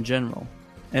Saturn in general.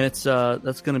 And it's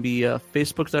that's going to be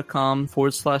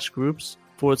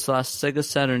facebook.com/groups/Sega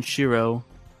Saturn Shiro,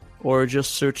 or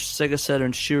just search Sega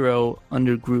Saturn Shiro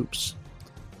under groups.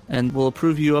 And we'll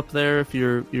approve you up there if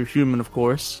you're human, of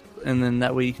course. And then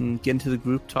that way you can get into the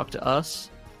group, talk to us,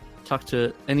 talk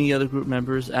to any other group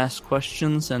members, ask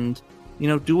questions, and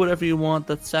do whatever you want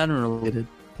that's Saturn related.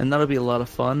 And that'll be a lot of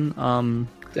fun.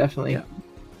 Definitely.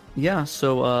 Yeah.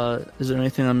 So is there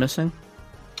anything I'm missing?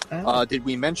 Did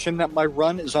we mention that my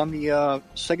run is on the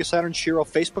Sega Saturn Shiro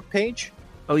Facebook page?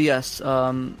 Oh, yes.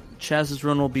 Chaz's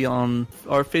run will be on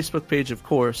our Facebook page, of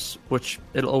course, which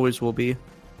it always will be.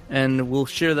 And we'll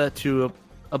share that to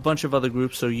a bunch of other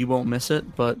groups so you won't miss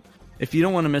it. But if you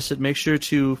don't want to miss it, make sure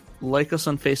to like us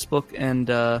on Facebook and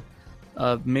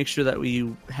make sure that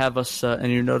you have us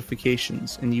in your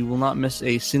notifications, and you will not miss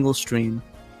a single stream.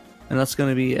 And that's going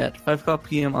to be at 5 o'clock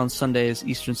p.m. on Sundays,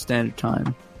 Eastern Standard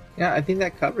Time. Yeah, I think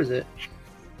that covers it.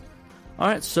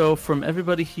 Alright, so from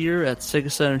everybody here at Sega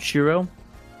Saturn Shiro,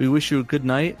 we wish you a good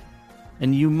night,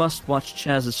 and you must watch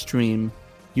Chaz's stream.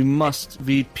 You must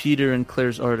read Peter and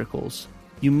Claire's articles.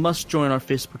 You must join our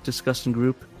Facebook discussion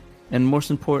group, and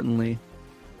most importantly,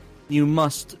 you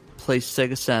must play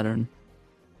Sega Saturn.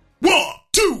 1,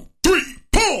 2, 3,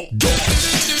 pull! Go!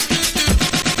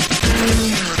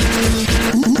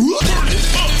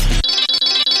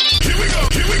 Here we go!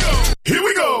 Here we go! Here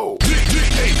we go!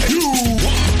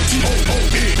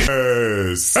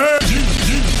 U-U-U-S-U-U-S-A.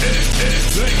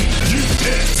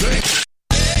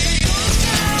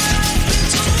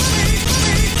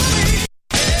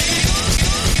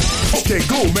 Okay,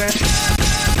 go, man.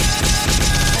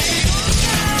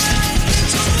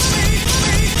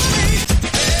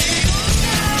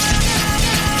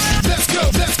 Let's go,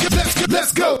 let's go, let's go,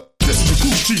 let's go. This is the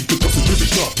cool chief because it's really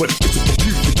tough, but it's a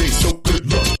beautiful day, so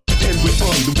good luck. And we're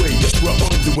on the way, yes, we're on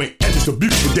the way, and it's a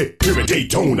beautiful day here in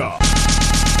Daytona.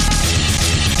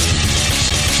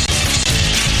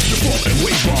 You're falling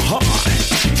way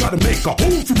behind, try to make a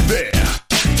hole through there.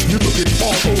 You're looking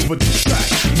all over the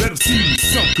track, let them see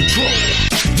some control.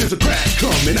 There's a crash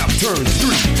coming out turn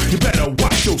 3, you better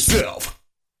watch yourself.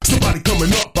 Somebody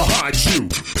coming up behind you,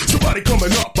 somebody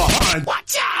coming up behind,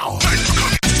 watch out!